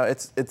 you know,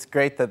 it's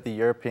great that the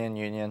European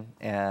Union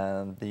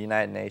and the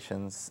United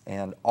Nations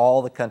and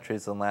all the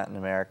countries in Latin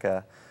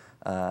America,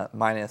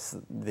 minus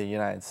the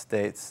United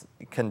States,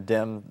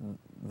 condemn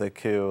the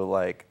coup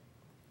like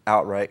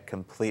outright,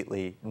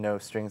 completely, no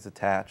strings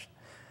attached.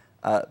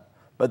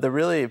 But the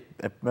really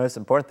most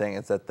important thing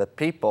is that the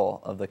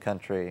people of the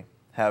country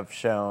have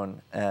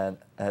shown an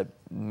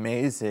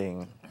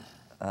amazing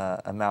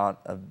amount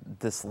of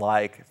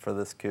dislike for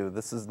this coup.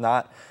 This is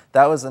not,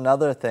 that was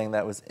another thing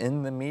that was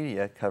in the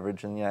media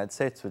coverage in the United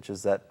States, which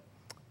is that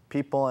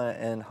people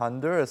in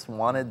Honduras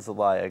wanted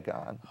Zelaya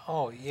gone.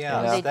 Oh, yeah,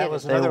 you know, that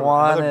was another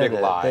big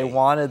lie. They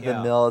wanted the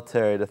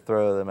military to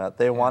throw them out.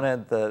 They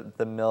wanted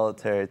the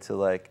military to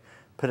like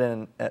put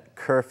in a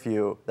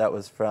curfew that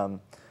was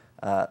from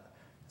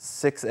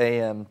 6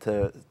 a.m.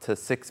 to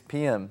 6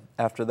 p.m.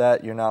 After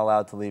that, you're not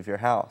allowed to leave your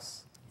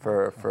house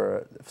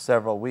for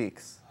several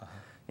weeks.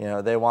 You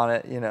know, they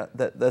wanted, you know,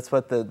 that's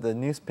what the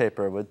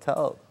newspaper would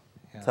tell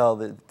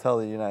the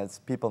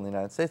people in the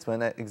United States,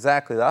 when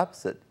exactly the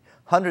opposite.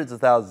 Hundreds of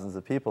thousands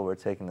of people were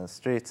taken to the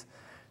streets.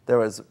 There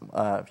was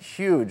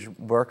huge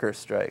worker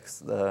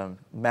strikes.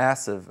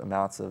 Massive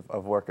amounts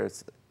of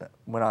workers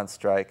went on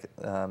strike.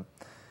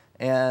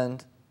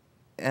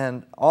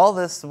 And all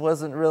this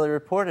wasn't really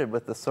reported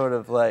with the sort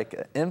of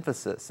like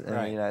emphasis in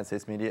the United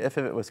States media, if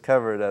it was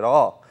covered at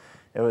all.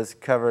 It was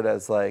covered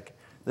as like,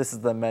 this is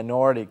the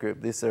minority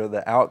group, these are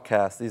the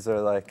outcasts, these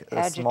are like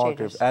a small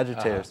group,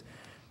 agitators.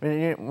 I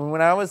mean, when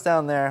I was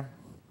down there,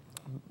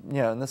 you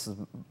know, and this is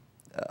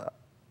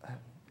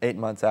 8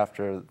 months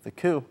after the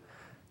coup,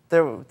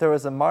 there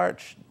was a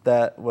march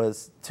that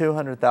was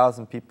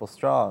 200,000 people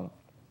strong.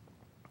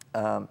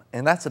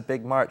 And that's a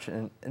big march.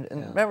 And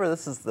remember,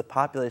 this is the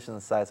population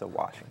the size of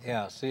Washington.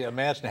 Yeah, so you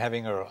imagine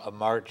having a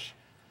march,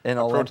 in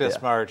a Olympia.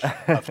 protest march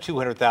of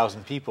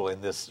 200,000 people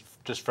in this,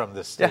 just from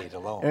this state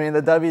alone. I mean,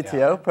 the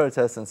WTO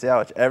protests in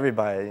Seattle, which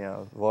everybody, you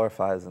know,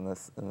 glorifies in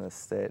this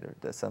state or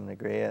to some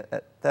degree,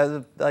 that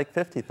was like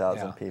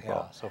 50,000 people.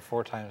 Yeah, so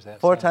 4 times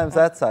that. Four times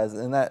that size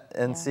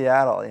in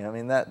Seattle. You know, I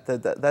mean,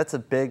 that's a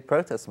big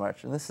protest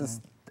march. And this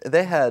is,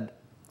 they had,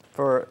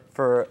 for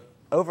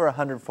over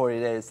 140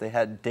 days, they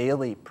had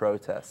daily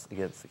protests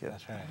against the coup.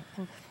 That's right.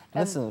 And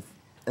this is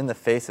in the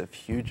face of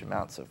huge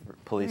amounts of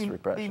police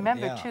repression.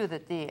 Remember, too,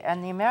 that the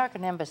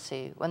American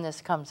embassy, when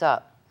this comes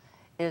up,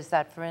 is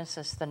that, for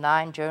instance, the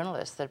 9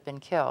 journalists that have been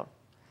killed,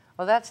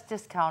 well, that's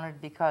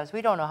discounted because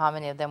we don't know how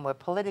many of them were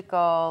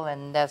political,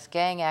 and there's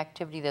gang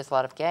activity, there's a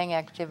lot of gang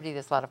activity,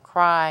 there's a lot of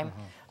crime.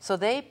 So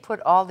they put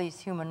all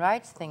these human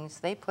rights things,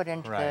 they put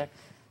into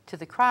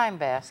the crime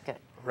basket.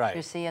 Right.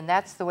 You see, and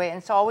that's the way, and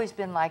it's always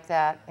been like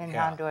that in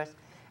Honduras.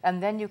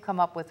 And then you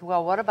come up with,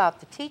 well, what about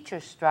the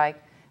teachers'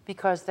 strike?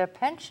 Because their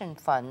pension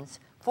funds,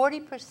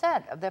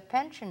 40% of their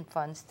pension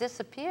funds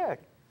disappeared.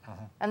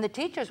 And the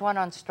teachers went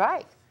on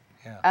strike.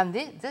 And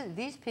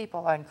these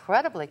people are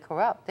incredibly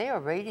corrupt. They are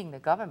raiding the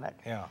government.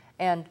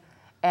 And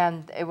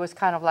it was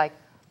kind of like,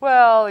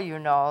 well, you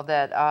know,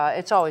 that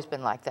it's always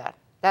been like that.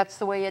 That's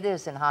the way it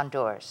is in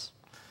Honduras.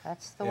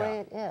 That's the way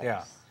it is.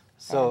 Yeah.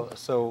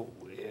 So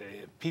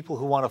people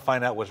who want to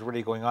find out what's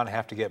really going on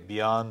have to get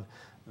beyond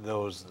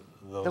those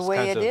the way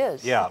kinds it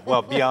is. Yeah,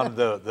 well, beyond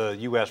the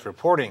U.S.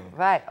 reporting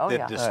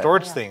that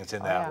distorts things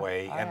in that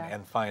way,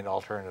 and find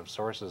alternative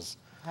sources.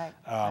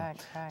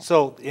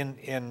 So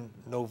in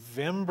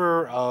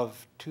November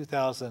of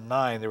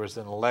 2009, there was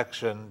an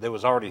election that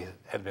was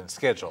had been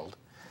scheduled,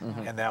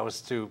 and that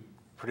was to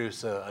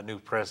produce a new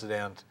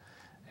president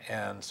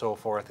and so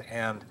forth.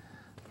 And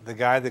the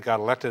guy that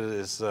got elected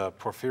is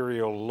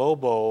Porfirio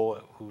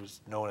Lobo, who's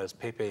known as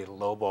Pepe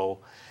Lobo,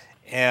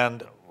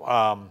 and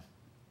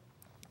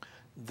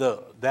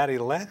that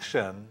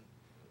election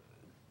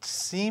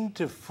seemed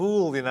to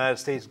fool the United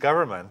States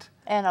government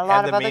and a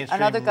lot of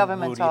other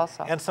governments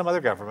also, and some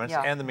other governments,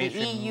 and the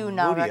mainstream the EU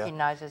now media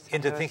recognizes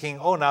into thinking,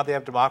 oh, now they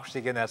have democracy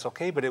again, that's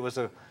okay. But it was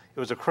a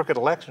crooked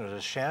election, it was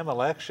a sham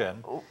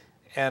election.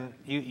 And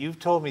you've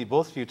told me,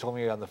 both of you told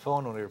me on the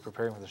phone when we were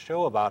preparing for the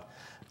show, about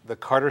the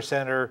Carter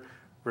Center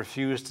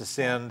refused to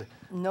send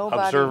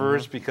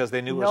observers because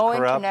they knew it was corrupt.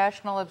 No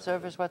international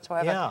observers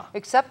whatsoever,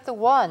 except the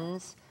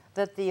ones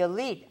that the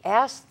elite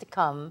asked to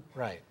come.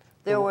 Right.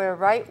 There were a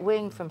right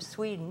wing from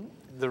Sweden.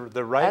 The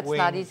right That's wing.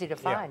 not easy to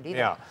find either.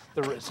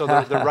 Yeah. So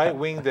the right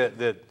wing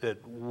that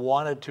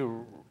wanted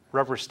to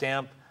rubber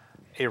stamp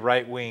a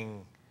right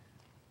wing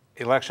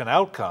election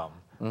outcome,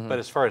 but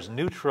as far as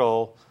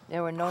neutral,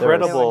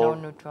 credible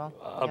neutral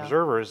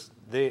observers,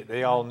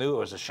 they all knew it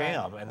was a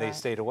sham, and they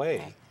stayed away.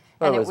 Right.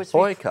 Well, it was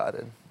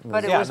boycotted.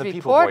 But it Yeah, was the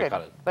people reported.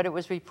 boycotted. But it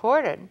was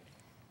reported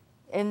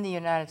in the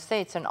United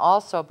States, and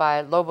also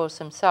by Lobos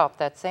himself.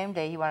 That same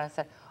day, he went and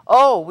said,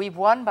 "Oh, we've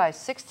won by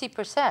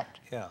 60%."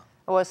 Yeah.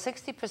 Well,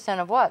 60%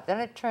 of what? Then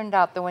it turned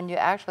out that when you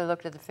actually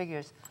looked at the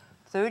figures,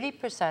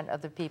 30%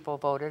 of the people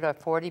voted, or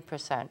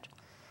 40%.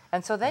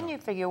 And so then you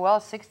figure, well,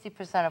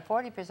 60% of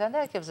 40%,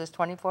 that gives us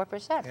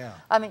 24%. Yeah.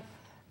 I mean,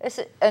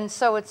 and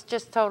so it's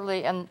just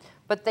totally,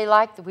 but the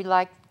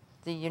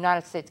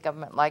United States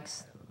government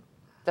likes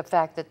the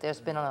fact that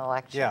there's been an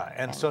election. Yeah,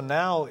 and so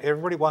now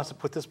everybody wants to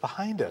put this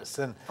behind us.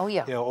 And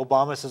yeah.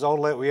 Obama says, "Oh,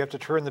 we have to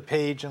turn the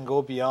page and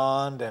go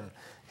beyond." And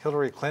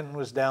Hillary Clinton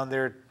was down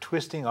there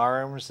twisting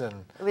arms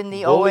and in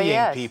the bullying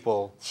OAS,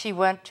 people. She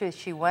went to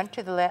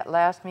the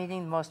last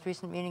meeting, the most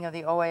recent meeting of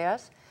the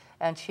OAS,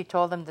 and she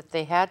told them that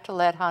they had to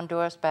let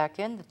Honduras back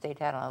in, that they'd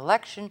had an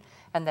election,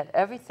 and that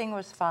everything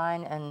was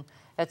fine, and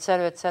et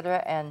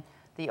cetera, and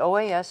the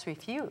OAS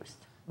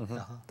refused. Mm-hmm.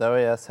 The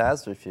OAS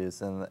has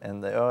refused,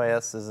 and the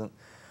OAS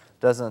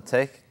doesn't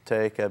take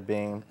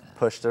being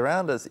pushed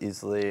around as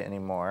easily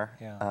anymore.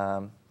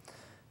 Yeah.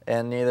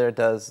 And neither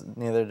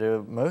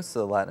do most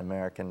of the Latin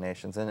American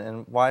nations.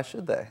 And why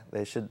should they?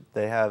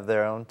 They have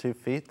their own 2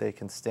 feet. They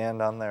can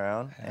stand on their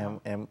own. Yeah.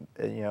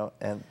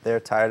 And they're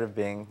tired of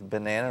being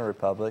banana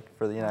republic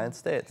for the United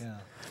States. Yeah.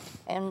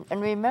 And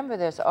remember,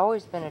 there's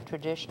always been a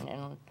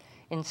tradition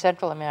in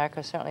Central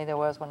America. Certainly there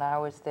was when I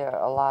was there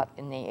a lot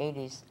in the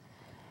 80s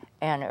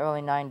and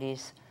early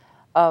 90s,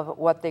 of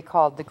what they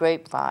called the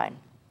grapevine.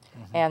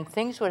 Mm-hmm. And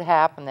things would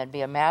happen. There'd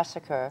be a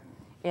massacre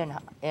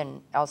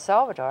in El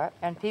Salvador,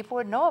 and people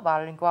would know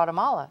about it in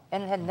Guatemala,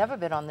 and it had never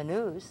been on the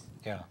news.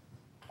 Yeah.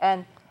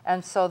 And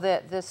so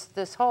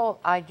this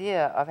whole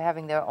idea of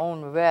having their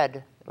own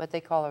red, what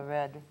they call a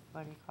red,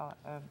 what do you call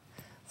it,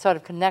 sort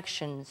of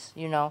connections,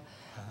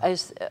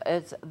 is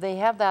they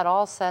have that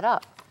all set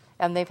up,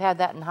 and they've had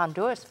that in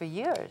Honduras for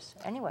years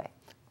anyway.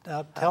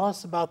 Now tell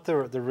us about the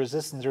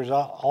resistance. There's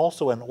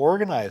also an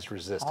organized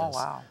resistance.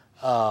 Oh,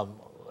 wow.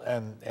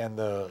 And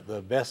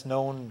the best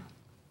known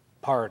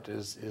part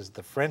is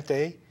the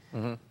Frente,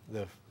 mm-hmm.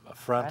 the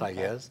front, I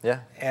guess. Yeah.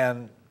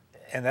 And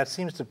that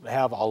seems to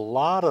have a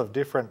lot of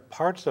different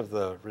parts of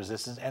the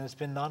resistance, and it's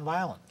been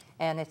nonviolent.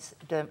 And it's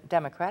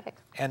democratic.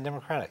 And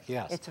democratic,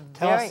 yes. It's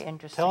very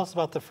interesting. Tell us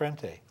about the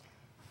Frente.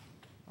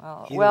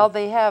 Well,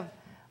 they have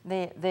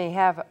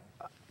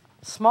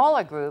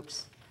smaller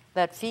groups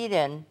that feed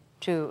in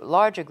to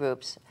larger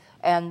groups,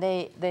 and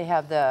they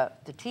have the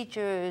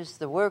teachers,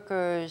 the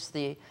workers,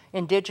 the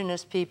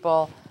indigenous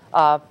people,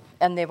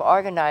 and they've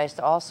organized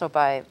also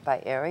by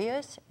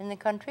areas in the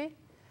country,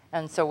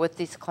 and so with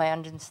these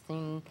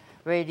clandestine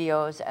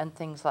radios and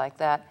things like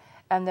that,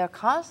 and they're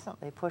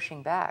constantly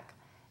pushing back,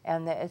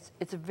 and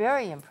it's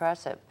very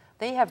impressive.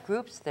 They have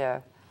groups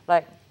there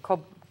like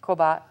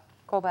Copate,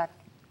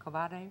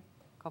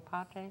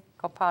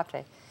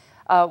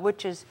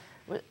 which was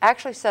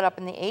actually set up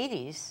in the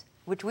 80s,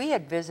 which we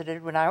had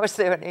visited when I was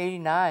there in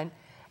 '89,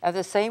 and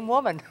the same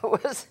woman who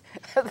was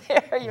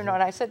there, and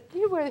I said,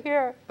 "You were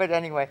here," but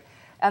anyway.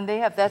 And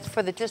that's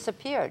for the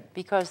disappeared,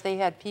 because they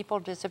had people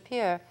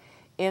disappear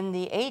in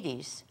the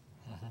 80s.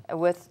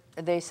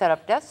 Mm-hmm. They set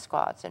up death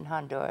squads in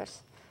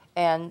Honduras,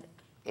 and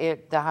the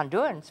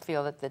Hondurans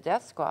feel that the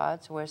death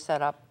squads were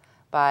set up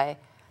by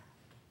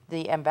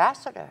the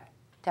ambassador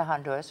to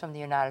Honduras from the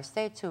United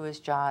States, who is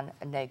John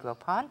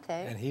Negroponte.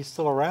 And he's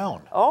still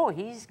around. Oh,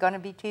 he's going to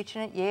be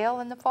teaching at Yale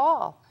in the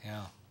fall.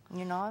 Yeah.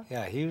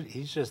 Yeah,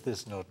 he's just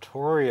this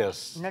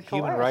notorious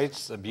human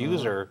rights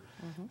abuser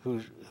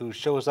mm-hmm. who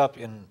shows up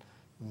in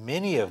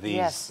many of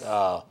these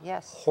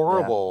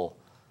horrible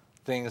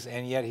things,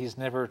 and yet he's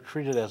never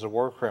treated as a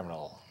war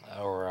criminal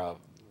or a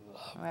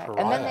pariah.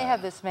 And then they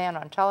have this man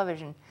on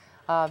television,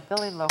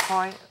 Billy La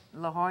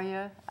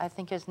Jolla, I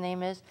think his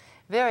name is,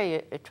 very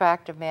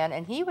attractive man,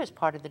 and he was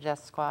part of the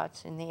death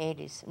squads in the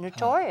 80s,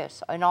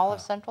 notorious in all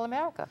of Central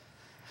America.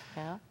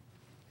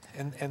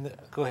 And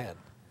go ahead.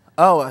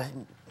 Oh,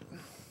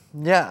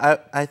 yeah,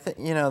 I think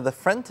the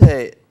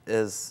Frente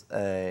is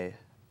a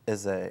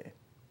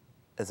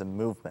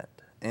movement.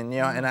 And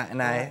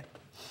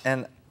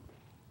and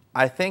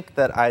I think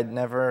that I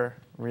never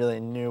really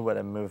knew what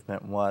a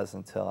movement was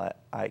until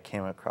I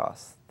came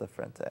across the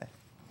Frente,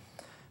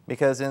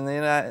 because in the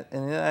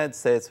United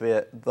States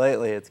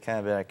lately it's kind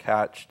of been a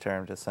couch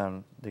term to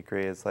some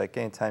degree. It's like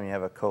anytime you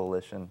have a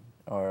coalition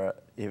or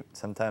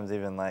sometimes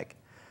even like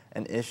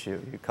an issue,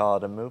 you call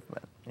it a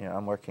movement.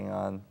 I'm working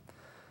on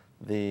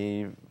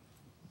the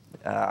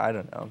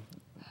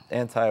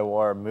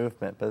anti-war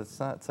movement, but it's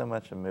not so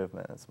much a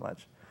movement as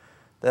much.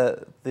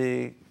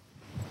 The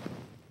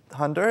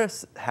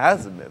Honduras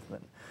has a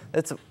movement.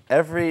 It's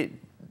every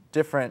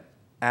different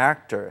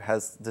actor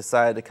has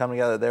decided to come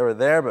together. They were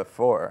there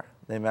before.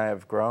 They might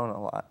have grown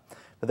a lot.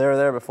 But they were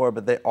there before,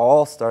 but they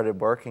all started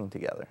working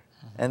together.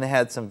 And they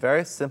had some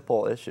very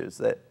simple issues.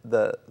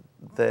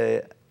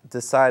 They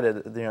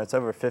decided, you know, it's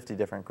over 50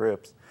 different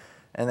groups.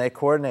 And they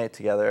coordinate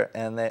together,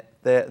 and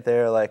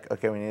they're like,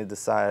 okay, we need to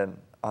decide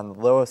on the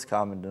lowest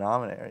common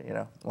denominator, you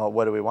know. Well,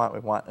 what do we want? We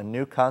want a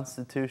new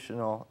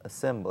constitutional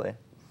assembly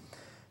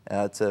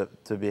to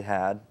be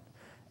had.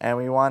 And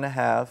we want to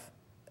have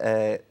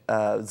a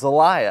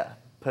Zelaya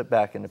put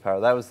back into power.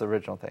 That was the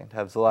original thing, to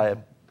have Zelaya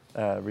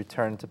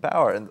return to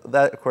power. And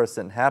that, of course,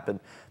 didn't happen.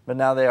 But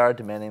now they are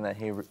demanding that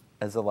he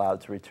is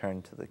allowed to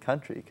return to the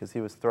country, because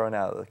he was thrown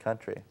out of the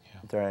country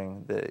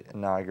during the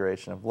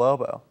inauguration of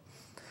Lobo.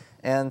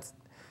 And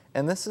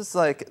this is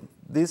like,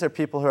 these are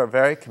people who are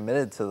very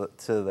committed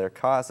to their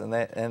cause, and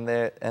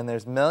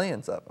there's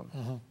millions of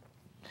them.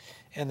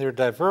 And they're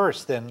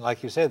diverse. Then,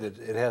 like you said,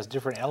 it has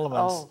different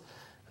elements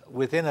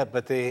within it,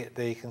 but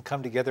they can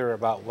come together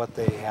about what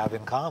they have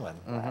in common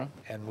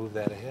and move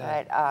that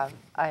ahead. Right.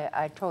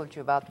 I told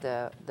you about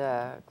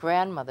the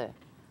grandmother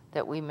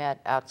that we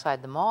met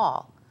outside the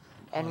mall,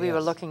 and we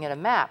were looking at a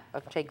map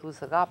of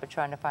Tegucigalpa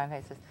trying to find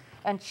places,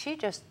 and she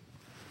just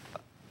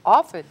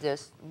offered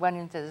this, went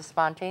into the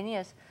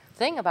spontaneous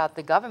thing about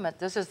the government.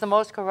 This is the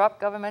most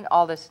corrupt government,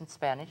 all this in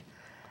Spanish,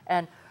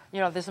 and you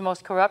know, this is the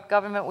most corrupt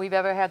government we've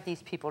ever had.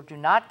 These people do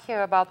not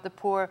care about the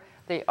poor.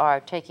 They are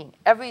taking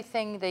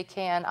everything they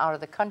can out of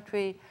the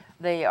country.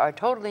 They are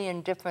totally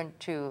indifferent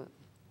to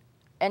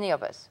any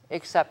of us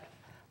except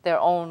their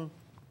own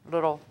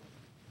little,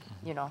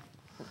 you know,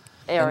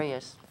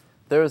 areas.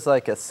 And there was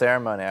like a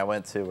ceremony I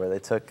went to where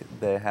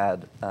they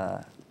had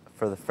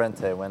for the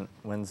Frente,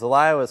 when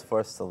Zelaya was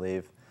forced to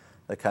leave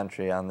the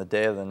country on the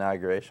day of the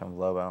inauguration of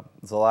Lobo.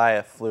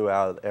 Zelaya flew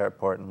out of the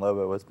airport, and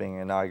Lobo was being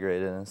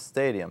inaugurated in a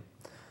stadium.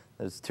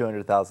 There's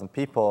 200,000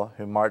 people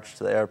who marched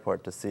to the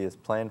airport to see his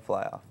plane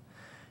fly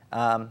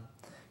off.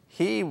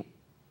 He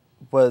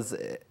was,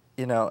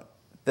 you know,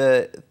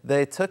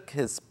 they took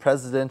his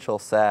presidential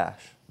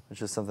sash,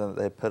 which is something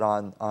that they put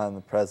on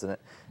the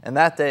president. And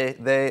that day,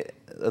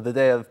 the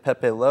day of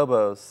Pepe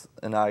Lobo's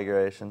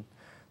inauguration,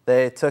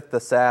 they took the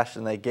sash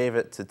and they gave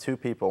it to two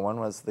people. One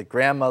was the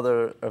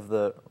grandmother of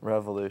the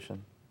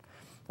revolution,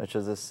 which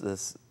is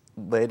this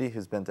lady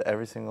who's been to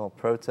every single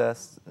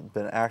protest,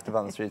 been active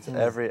on the streets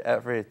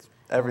every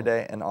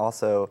day, and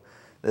also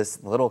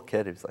this little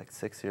kid who's like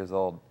 6 years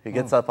old, who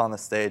gets up on the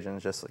stage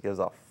and just gives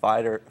off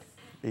fiery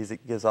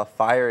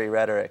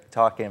rhetoric,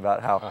 talking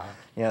about how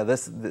you know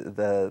this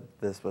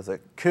was a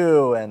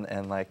coup,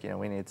 and like, you know,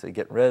 we need to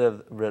get rid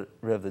of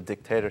the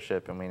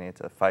dictatorship, and we need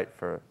to fight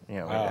for, you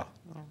know,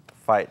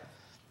 fight.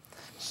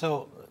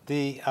 So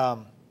the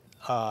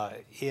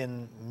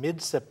in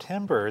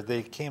mid-September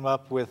they came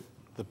up with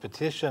the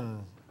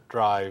petition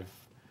drive,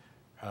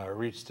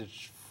 reached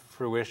its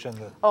fruition.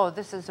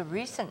 This is a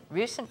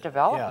recent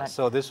development. Yeah,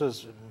 so this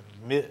was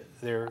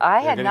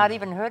I had not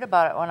even heard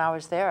about it when I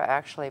was there,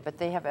 actually, but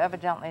they have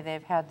evidently,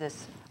 they've had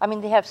this, I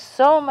mean, they have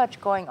so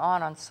much going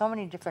on so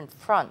many different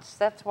fronts.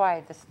 That's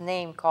why this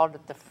name, called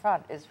it the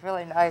Front, is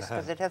really nice,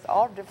 because it has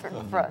all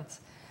different fronts.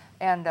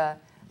 And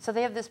so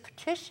they have this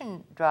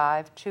petition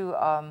drive to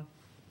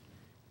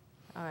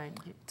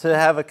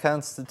have a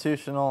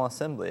constitutional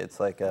assembly. It's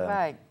like a...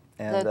 Right.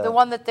 And the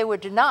one that they were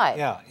denied.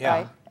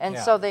 Right? And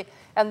so they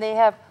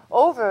have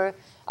over,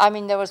 I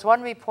mean, there was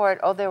one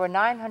report, there were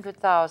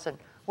 900,000.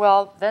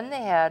 Well, then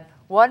they had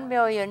 1.25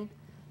 million.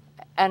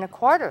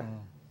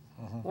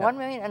 1.25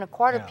 million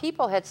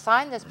people had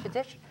signed this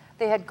petition.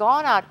 They had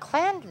gone out,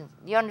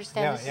 you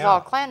understand, this is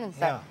all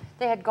clandestine.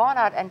 They had gone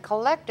out and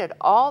collected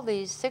all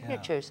these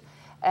signatures.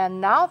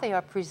 And now they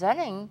are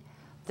presenting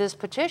this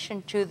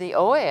petition to the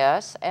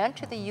OAS and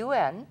to the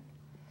UN.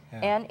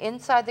 And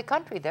inside the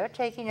country, they're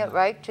taking it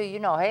right to, you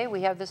know, hey,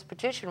 we have this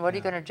petition, what are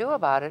you going to do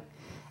about it?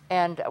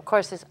 And of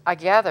course, I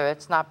gather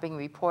it's not being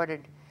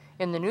reported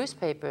in the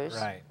newspapers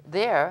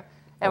there.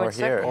 And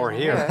or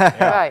here.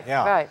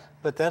 Right.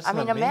 But that's, I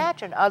mean,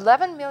 imagine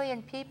 11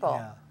 million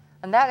people,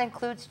 and that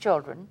includes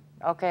children,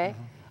 okay,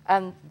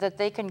 and that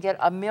they can get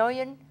 1.25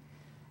 million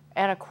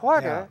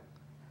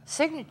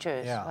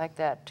signatures like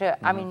that.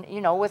 I mean,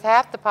 you know, with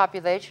half the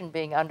population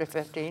being under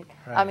 15,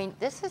 I mean,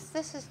 this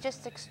is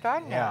just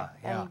extraordinary.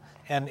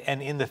 And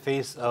in the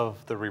face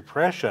of the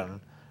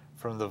repression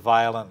from the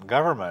violent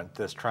government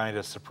that's trying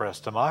to suppress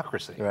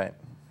democracy. Right.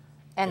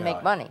 And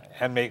make money.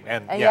 And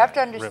you have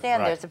to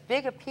understand, there's a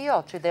big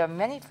appeal to their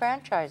many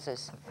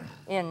franchises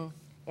in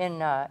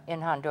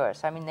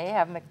Honduras. I mean, they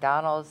have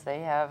McDonald's,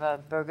 they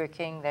have Burger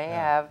King, they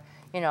have,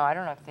 you know, I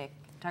don't know if they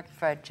Kentucky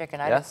Fried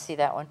Chicken. I didn't see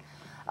that one.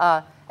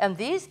 And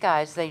these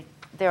guys,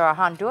 there are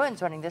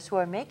Hondurans running this who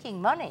are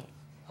making money.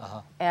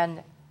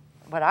 And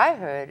what I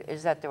heard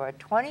is that there are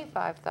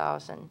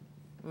 25,000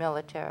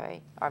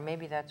 military, or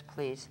maybe that's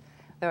police.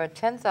 There are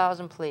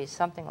 10,000 police,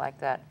 something like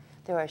that.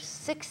 There are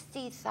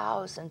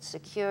 60,000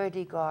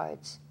 security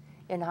guards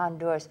in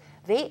Honduras.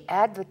 They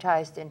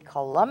advertised in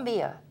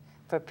Colombia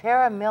for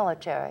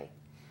paramilitary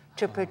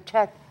to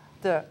protect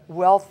the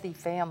wealthy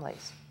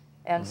families.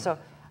 And so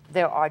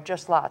there are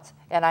just lots.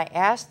 And I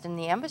asked in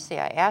the embassy,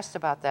 I asked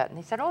about that, and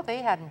they said, oh, they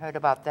hadn't heard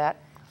about that.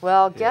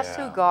 Well, guess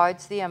who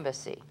guards the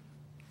embassy?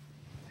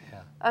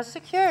 Yeah. A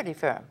security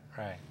firm.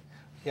 Right.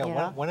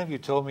 Yeah, one of you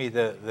told me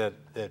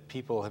that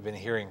people have been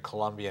hearing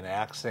Colombian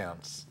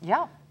accents.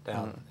 Yeah.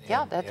 Down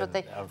that's what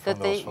they,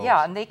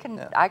 and they can,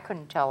 Yeah. I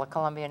couldn't tell a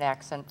Colombian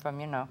accent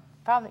from,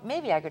 probably,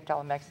 maybe I could tell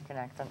a Mexican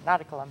accent,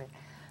 not a Colombian.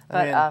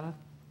 But,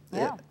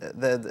 yeah.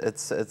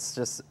 It's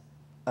just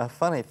a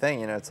funny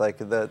thing, it's like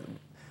in the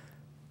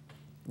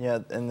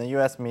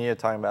U.S. media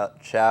talking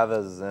about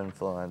Chavez's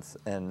influence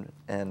in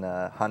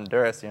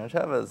Honduras,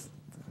 Chavez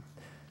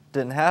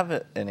didn't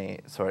have any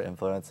sort of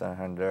influence in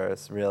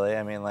Honduras, really.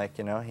 I mean,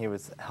 he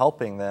was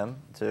helping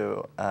them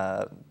to,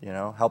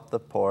 help the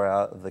poor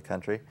out of the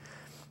country.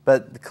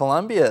 But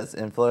Colombia's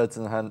influence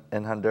in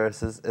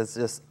Honduras is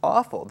just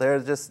awful. They're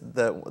just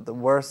the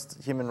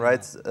worst human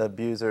rights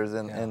abusers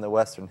in the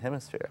Western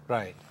Hemisphere.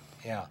 Right,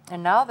 yeah.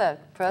 And now the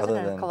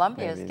president of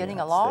Colombia is getting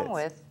along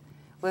with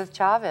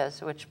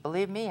Chavez, which,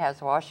 believe me,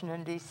 has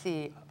Washington,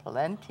 D.C.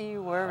 plenty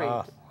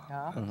worried.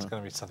 It's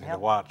going to be something to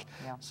watch.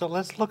 Yeah. So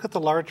let's look at the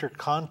larger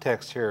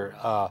context here.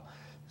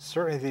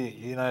 Certainly the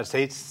United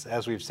States,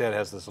 as we've said,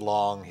 has this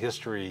long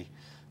history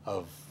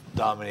of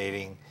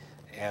dominating,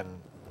 and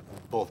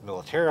both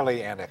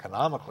militarily and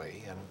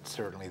economically, and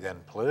certainly then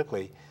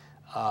politically.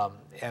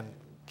 And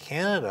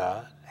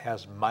Canada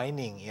has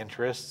mining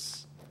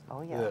interests.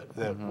 Oh, yeah.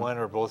 That one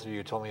or both of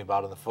you told me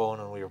about on the phone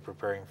when we were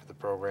preparing for the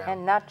program.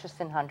 And not just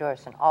in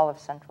Honduras, in all of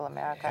Central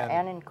America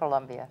and in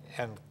Colombia.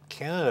 And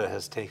Canada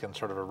has taken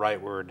sort of a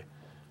rightward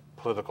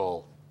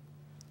political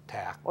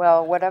tack.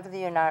 Well, whatever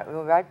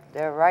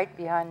they're right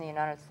behind the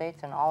United States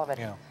and all of it.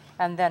 Yeah.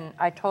 And then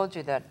I told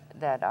you that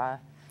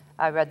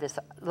I read this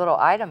little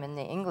item in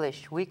the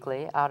English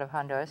Weekly out of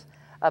Honduras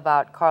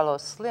about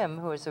Carlos Slim,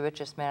 who is the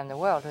richest man in the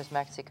world, who's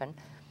Mexican,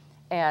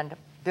 and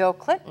Bill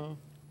Clinton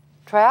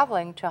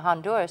traveling to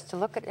Honduras to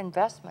look at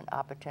investment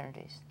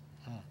opportunities.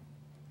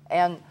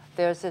 And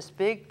there's this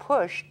big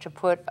push to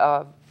put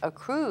a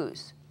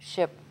cruise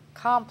ship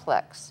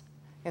complex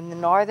in the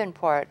northern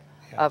part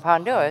of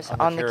Honduras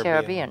on the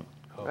Caribbean.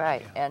 Coast,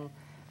 right. Yeah. And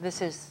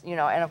this is,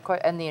 and of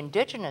course, and the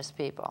indigenous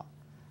people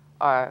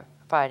are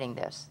fighting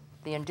this.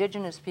 The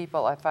indigenous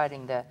people are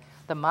fighting the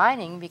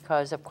mining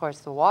because, of course,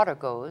 the water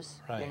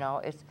goes. Right.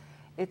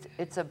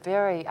 It's a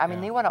very, I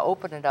mean, they want to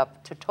open it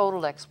up to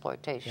total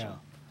exploitation. Yeah.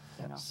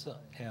 So,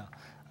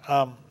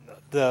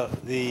 let's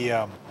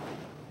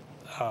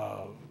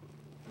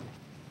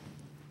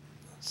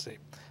see.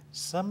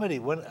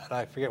 Somebody,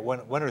 I forget,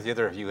 one or the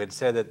other of you had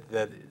said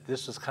that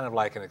this was kind of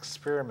like an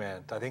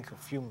experiment. I think a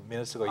few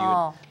minutes ago you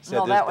had said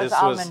no, that was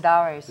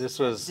Almendares. This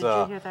was. Did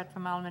you hear that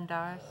from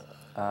Almendares?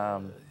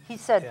 He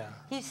said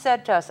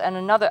to us,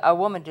 and a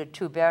woman did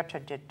too, Berta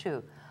did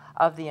too,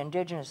 of the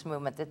indigenous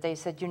movement, that they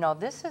said,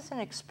 this is an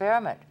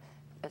experiment.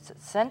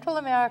 Central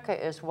America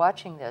is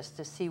watching this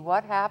to see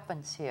what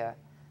happens here.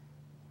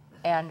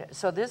 And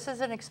so this is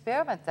an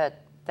experiment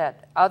that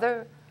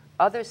other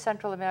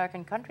Central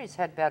American countries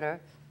had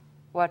better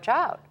watch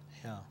out.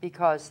 Yeah.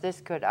 Because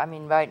this could, I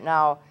mean, right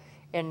now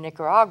in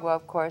Nicaragua,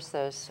 of course,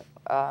 there's,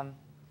 the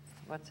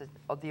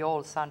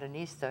old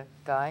Sandinista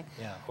guy.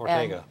 Yeah,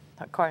 Ortega.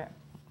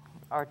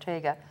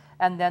 Ortega.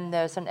 And then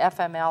there's an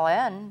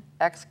FMLN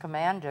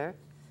ex-commander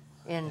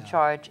in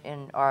charge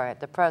or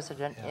the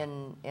president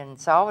in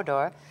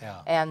Salvador,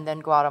 and then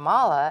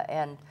Guatemala,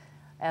 and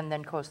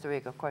then Costa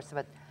Rica, of course.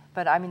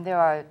 But I mean, there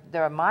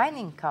are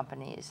mining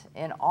companies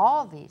in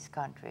all these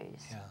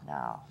countries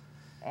now,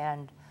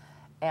 and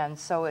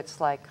so it's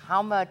like,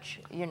 how much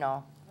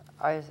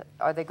are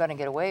they going to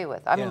get away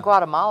with? I mean,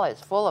 Guatemala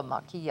is full of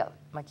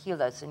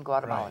maquilas in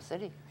Guatemala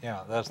City.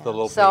 Yeah, that's the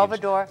low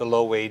Salvador, the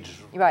low wage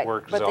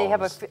work but zones. they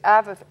have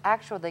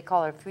actual, they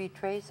call it a free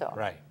trade zone.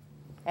 Right.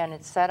 And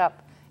it's set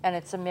up. And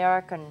it's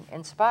American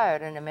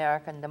inspired and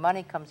American. The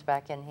money comes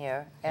back in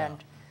here,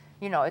 and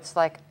it's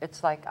like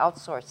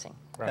outsourcing.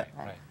 Right.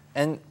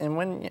 And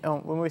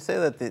when we say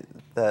that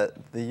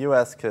the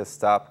U.S. could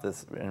stop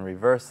this and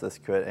reverse this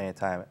coup at any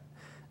time,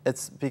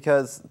 it's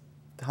because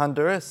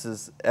Honduras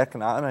is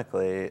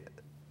economically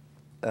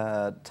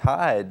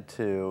tied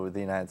to the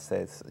United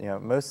States.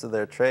 Most of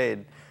their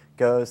trade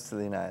goes to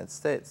the United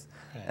States,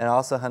 and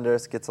also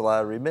Honduras gets a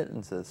lot of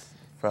remittances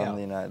from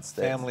the United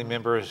States. Family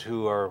members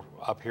who are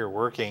up here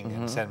working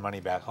and send money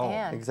back home.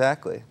 And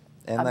exactly.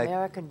 And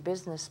American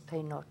business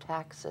pay no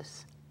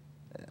taxes.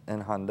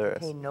 In Honduras.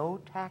 Pay no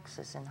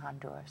taxes in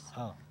Honduras.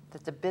 Oh.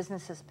 That the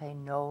businesses pay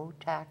no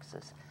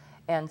taxes.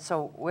 And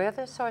so where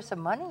the source of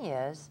money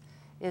is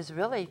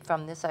really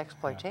from this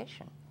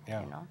exploitation.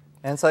 Yeah.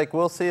 And it's like,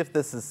 we'll see if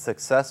this is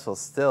successful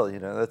still.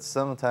 That's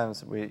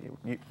sometimes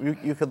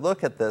you could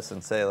look at this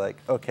and say, like,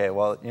 okay,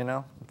 well,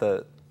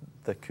 the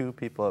coup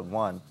people have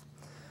won.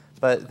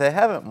 But they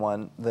haven't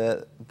won.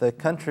 The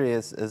country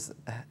is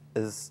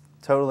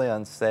totally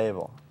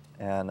unstable,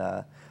 and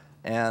the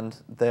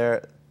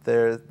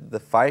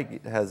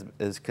fight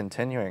is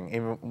continuing,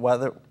 even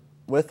whether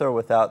with or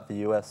without the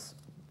U.S.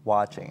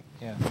 watching.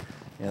 Yeah.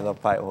 you know, the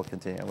fight will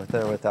continue with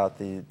or without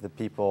the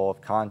people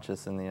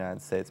conscious in the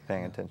United States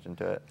paying attention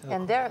to it.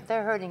 And they're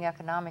hurting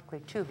economically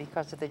too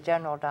because of the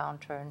general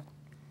downturn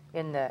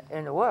in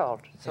the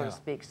world, so to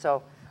speak.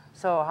 So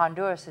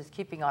Honduras is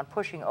keeping on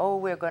pushing. Oh,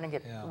 we're going to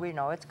get. We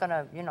know it's going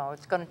to. You know,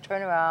 it's going to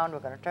turn around. We're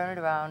going to turn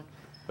it around.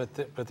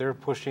 But they're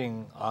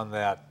pushing on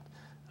that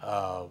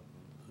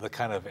the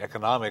kind of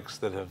economics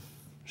that have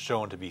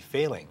shown to be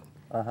failing.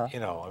 You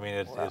know, I mean,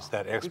 it's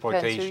that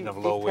exploitation of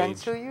low wage.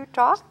 Depends who you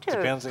talk to.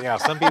 Depends. Yeah,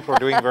 some people are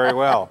doing very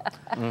well.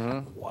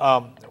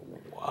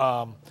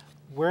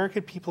 Where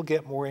could people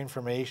get more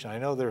information? I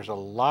know there's a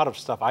lot of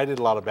stuff. I did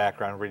a lot of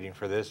background reading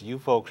for this. You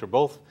folks are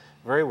both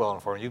very well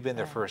informed. You've been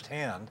there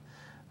firsthand.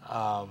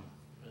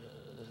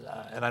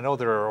 And I know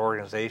there are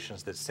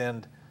organizations that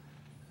send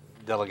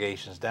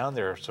delegations down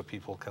there so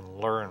people can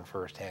learn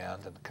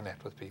firsthand and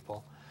connect with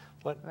people.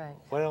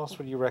 What else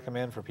would you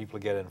recommend for people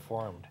to get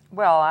informed?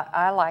 Well,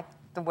 I like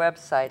the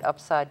website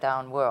Upside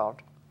Down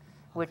World,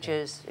 which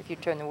is, if you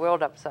turn the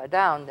world upside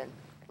down, then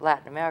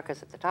Latin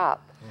America's at the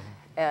top.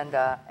 And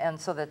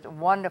so that's a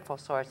wonderful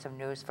source of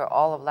news for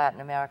all of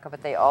Latin America,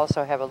 but they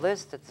also have a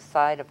list at the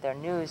side of their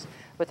news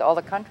with all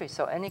the countries.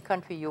 So any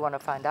country you want to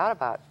find out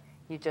about,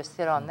 you just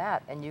hit on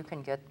that and you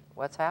can get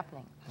what's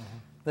happening.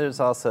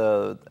 There's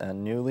also a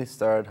newly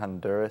started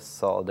Honduras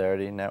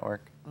Solidarity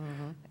Network,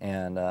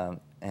 and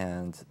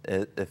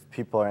if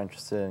people are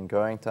interested in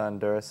going to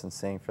Honduras and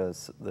seeing for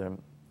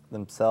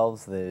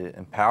themselves the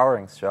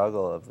empowering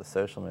struggle of the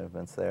social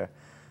movements there,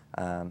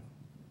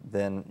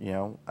 then, you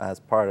know, as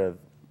part of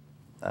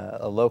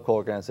a local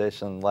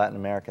organization, Latin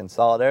American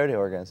Solidarity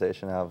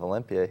Organization out of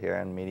Olympia here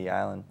on Meaty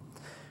Island,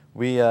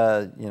 we,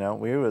 you know,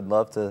 we would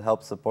love to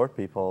help support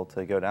people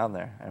to go down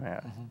there. I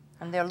mean,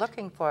 and they're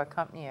looking for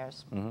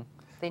accompaniers.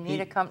 They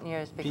need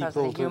accompaniers because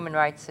of the human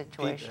rights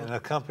situation. And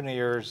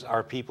accompaniers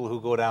are people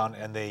who go down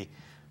and they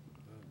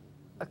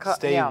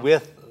stay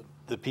with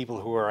the people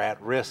who are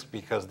at risk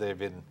because they've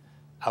been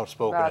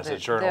outspoken as a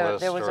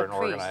journalist there was or a an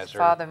priest, organizer.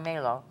 Father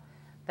Melo,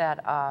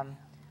 that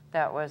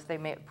was, they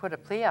put a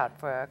plea out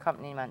for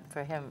accompaniment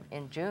for him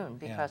in June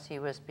because he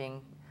was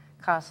being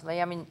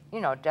constantly, I mean, you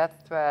know,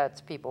 death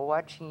threats, people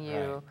watching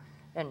you,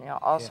 and you know,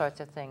 all sorts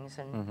of things.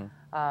 And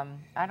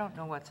I don't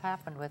know what's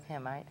happened with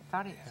him. I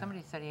thought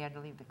somebody said he had to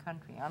leave the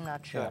country. I'm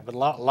not sure. Yeah, but a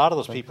lot of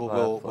those people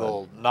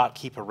will not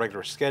keep a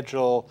regular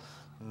schedule,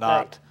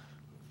 not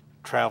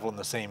travel in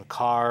the same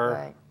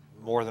car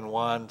more than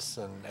once,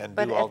 and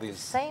do all these. But at the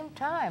same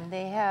time,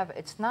 they have,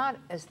 it's not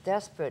as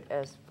desperate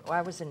as,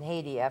 I was in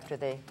Haiti after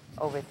they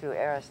overthrew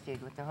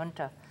Aristide with the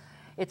junta.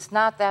 It's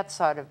not that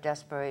sort of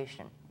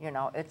desperation, you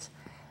know.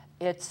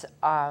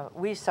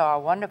 We saw a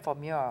wonderful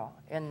mural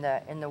in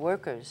the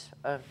workers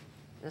of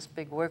this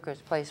big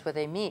workers place where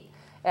they meet,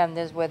 and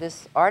there's where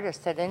this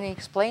artist had, and he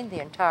explained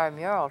the entire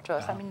mural to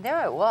us. I mean,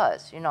 there it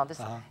was, you know,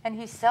 this, and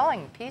he's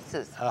selling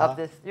pieces of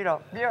this, you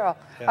know, mural.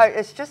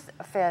 It's just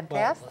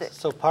fantastic. Well,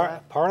 so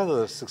part of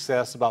the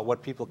success about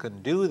what people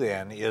can do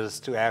then is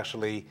to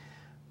actually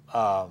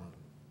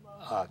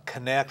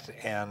connect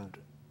and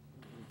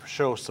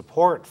show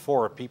support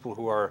for people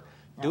who are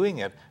doing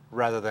it,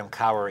 rather than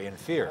cower in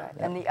fear.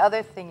 And the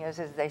other thing is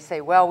they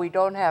say, well, we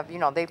don't have, you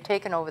know, they've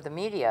taken over the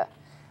media,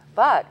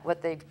 but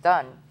what they've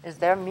done is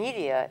their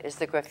media is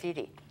the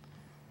graffiti.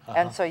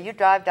 And so you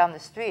drive down the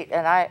street,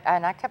 and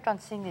I kept on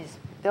seeing these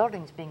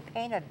buildings being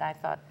painted, and I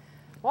thought,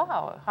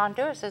 wow,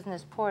 Honduras isn't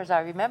as poor as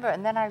I remember.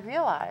 And then I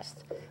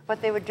realized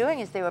what they were doing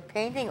is they were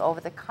painting over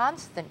the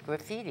constant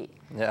graffiti.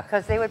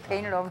 Because they would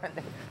paint it over, and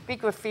there'd be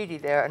graffiti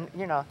there, and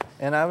you know.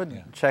 And I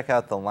would check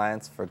out the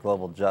Alliance for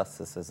Global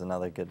Justice is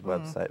another good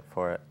website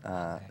for it.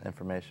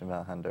 Information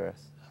about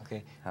Honduras.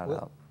 Okay.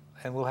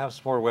 And we'll have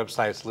some more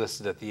websites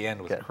listed at the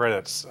end with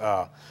credits.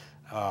 The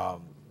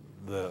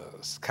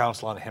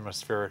Council on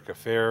Hemispheric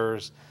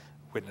Affairs,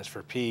 Witness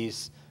for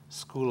Peace,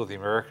 School of the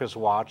Americas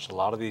Watch. A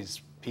lot of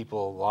these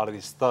people, a lot of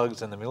these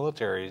thugs in the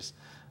militaries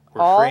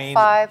were trained.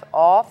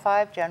 All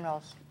five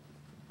generals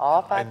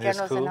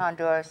in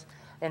Honduras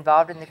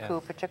involved in the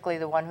coup, particularly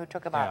the one who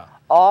took him out.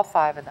 All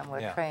five of them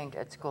were trained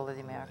at School of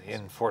the Americas.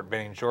 In Fort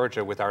Benning,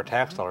 Georgia, with our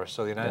tax dollars.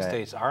 So the United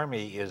States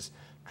Army is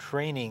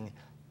training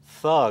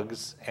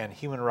thugs and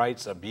human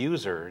rights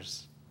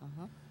abusers,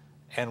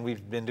 and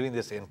we've been doing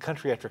this in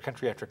country after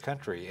country after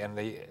country, and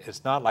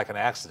it's not like an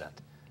accident.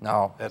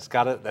 No. That's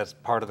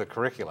part of the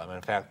curriculum.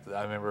 In fact,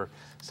 I remember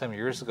some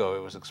years ago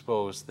it was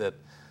exposed that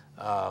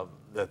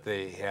that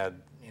they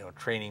had, you know,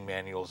 training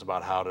manuals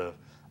about how to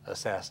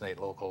assassinate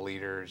local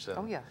leaders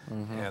and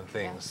and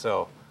things.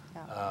 So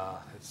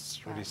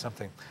it's really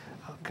something.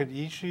 Could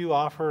each of you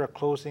offer a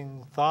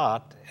closing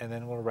thought, and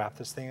then we'll wrap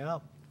this thing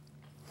up?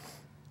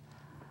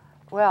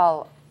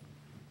 Well,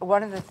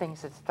 one of the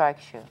things that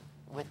strikes you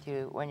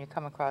when you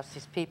come across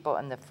these people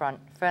in the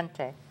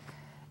frente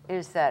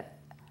is that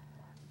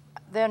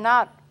they're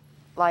not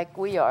like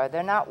we are.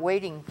 They're not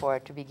waiting for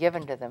it to be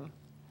given to them.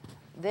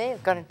 They're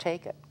going to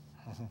take it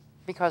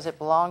because it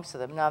belongs to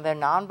them. Now, they're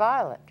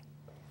nonviolent,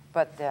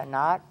 but they're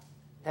not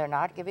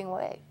giving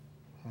way.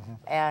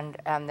 And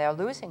they're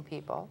losing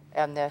people,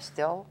 and they're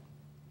still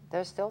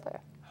there.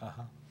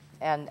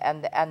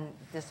 And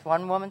this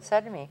one woman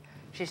said to me,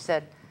 she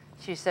said,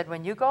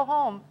 when you go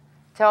home,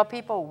 tell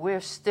people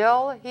we're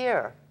still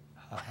here.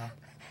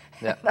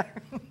 Yeah.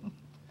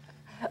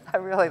 I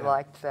really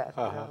liked that.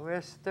 You know,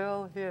 we're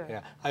still here.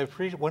 Yeah, I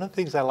appreciate. One of the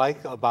things I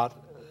like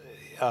about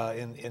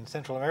in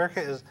Central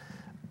America is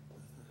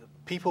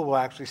people will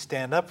actually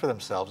stand up for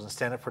themselves and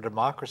stand up for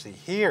democracy.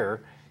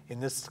 Here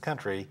in this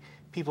country,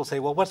 people say,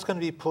 well, what's going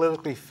to be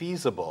politically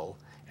feasible?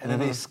 And then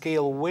they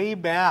scale way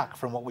back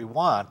from what we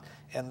want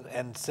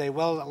and say,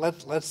 well,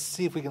 let's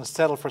see if we can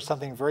settle for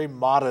something very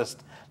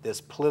modest that's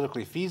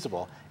politically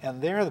feasible.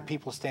 And there the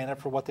people stand up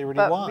for what they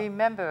really want. But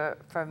remember,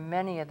 for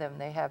many of them,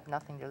 they have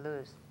nothing to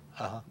lose.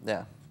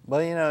 Yeah.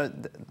 Well, you know,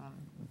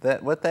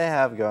 what they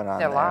have going on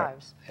Their there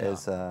lives.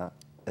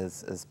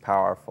 is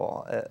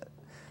powerful.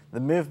 The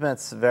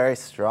movement's very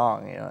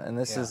strong, you know, and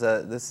this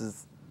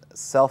is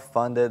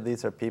self-funded.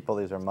 These are people,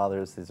 these are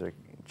mothers, these are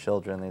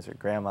children, these are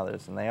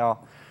grandmothers, and they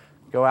all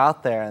go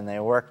out there and they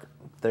work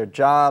their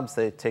jobs,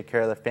 they take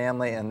care of their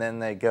family, and then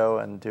they go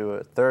and do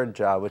a third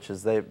job, which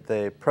is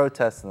they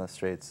protest in the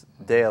streets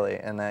daily.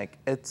 And like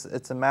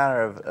it's a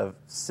matter of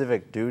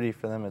civic duty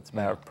for them. It's a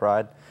matter of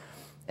pride,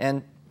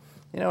 and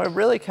you know, it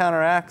really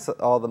counteracts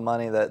all the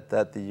money that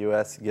the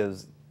U.S.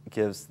 gives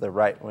the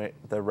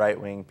right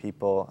wing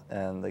people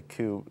and the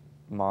coup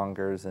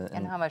mongers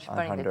in how much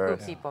money Honduras.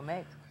 the coup people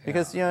make.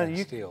 Because you know,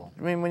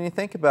 I mean, when you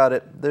think about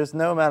it, there's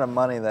no amount of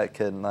money that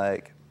can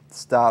like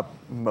stop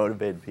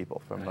motivated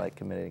people from like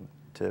committing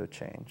to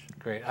change.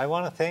 Great. I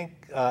want to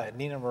thank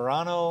Nina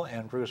Murano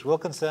and Bruce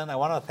Wilkinson. I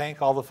want to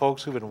thank all the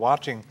folks who've been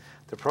watching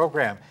the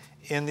program.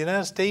 In the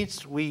United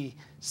States, we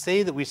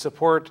say that we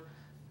support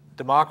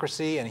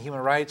democracy and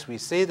human rights. We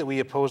say that we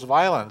oppose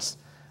violence,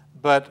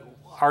 but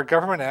our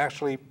government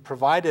actually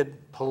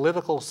provided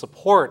political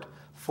support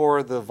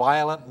for the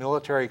violent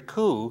military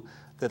coup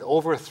that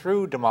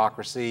overthrew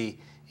democracy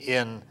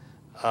in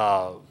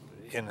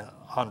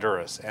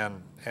Honduras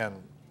and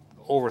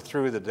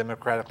overthrew the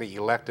democratically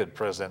elected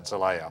President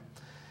Zelaya.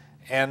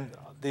 And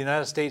the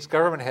United States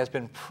government has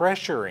been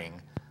pressuring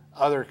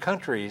other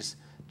countries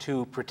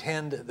to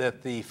pretend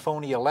that the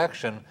phony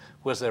election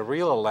was a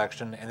real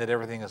election and that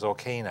everything is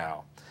okay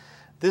now.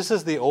 This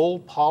is the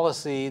old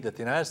policy that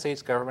the United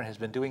States government has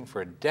been doing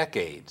for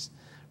decades.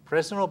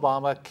 President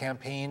Obama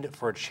campaigned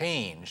for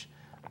change,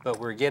 but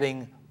we're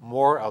getting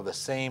more of the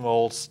same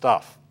old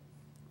stuff.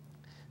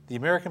 The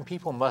American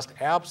people must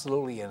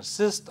absolutely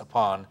insist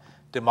upon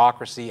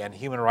democracy and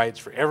human rights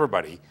for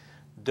everybody.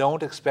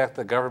 Don't expect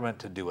the government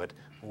to do it.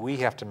 We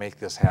have to make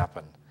this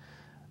happen.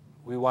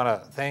 We want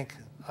to thank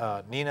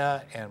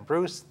Nina and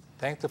Bruce.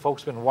 Thank the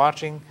folks who've been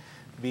watching.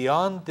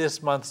 Beyond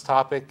this month's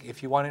topic,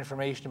 if you want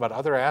information about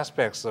other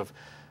aspects of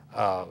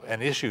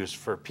and issues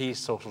for peace,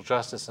 social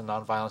justice, and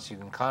nonviolence, you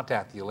can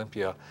contact the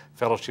Olympia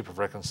Fellowship of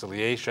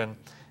Reconciliation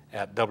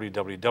at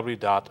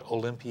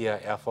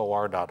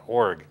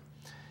www.olympiafor.org.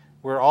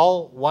 We're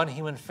all one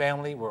human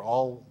family. We're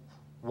all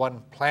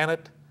one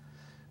planet.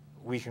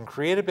 We can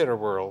create a better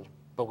world,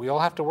 but we all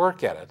have to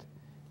work at it.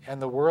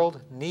 And the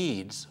world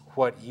needs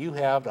what you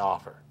have to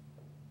offer.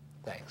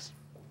 Thanks.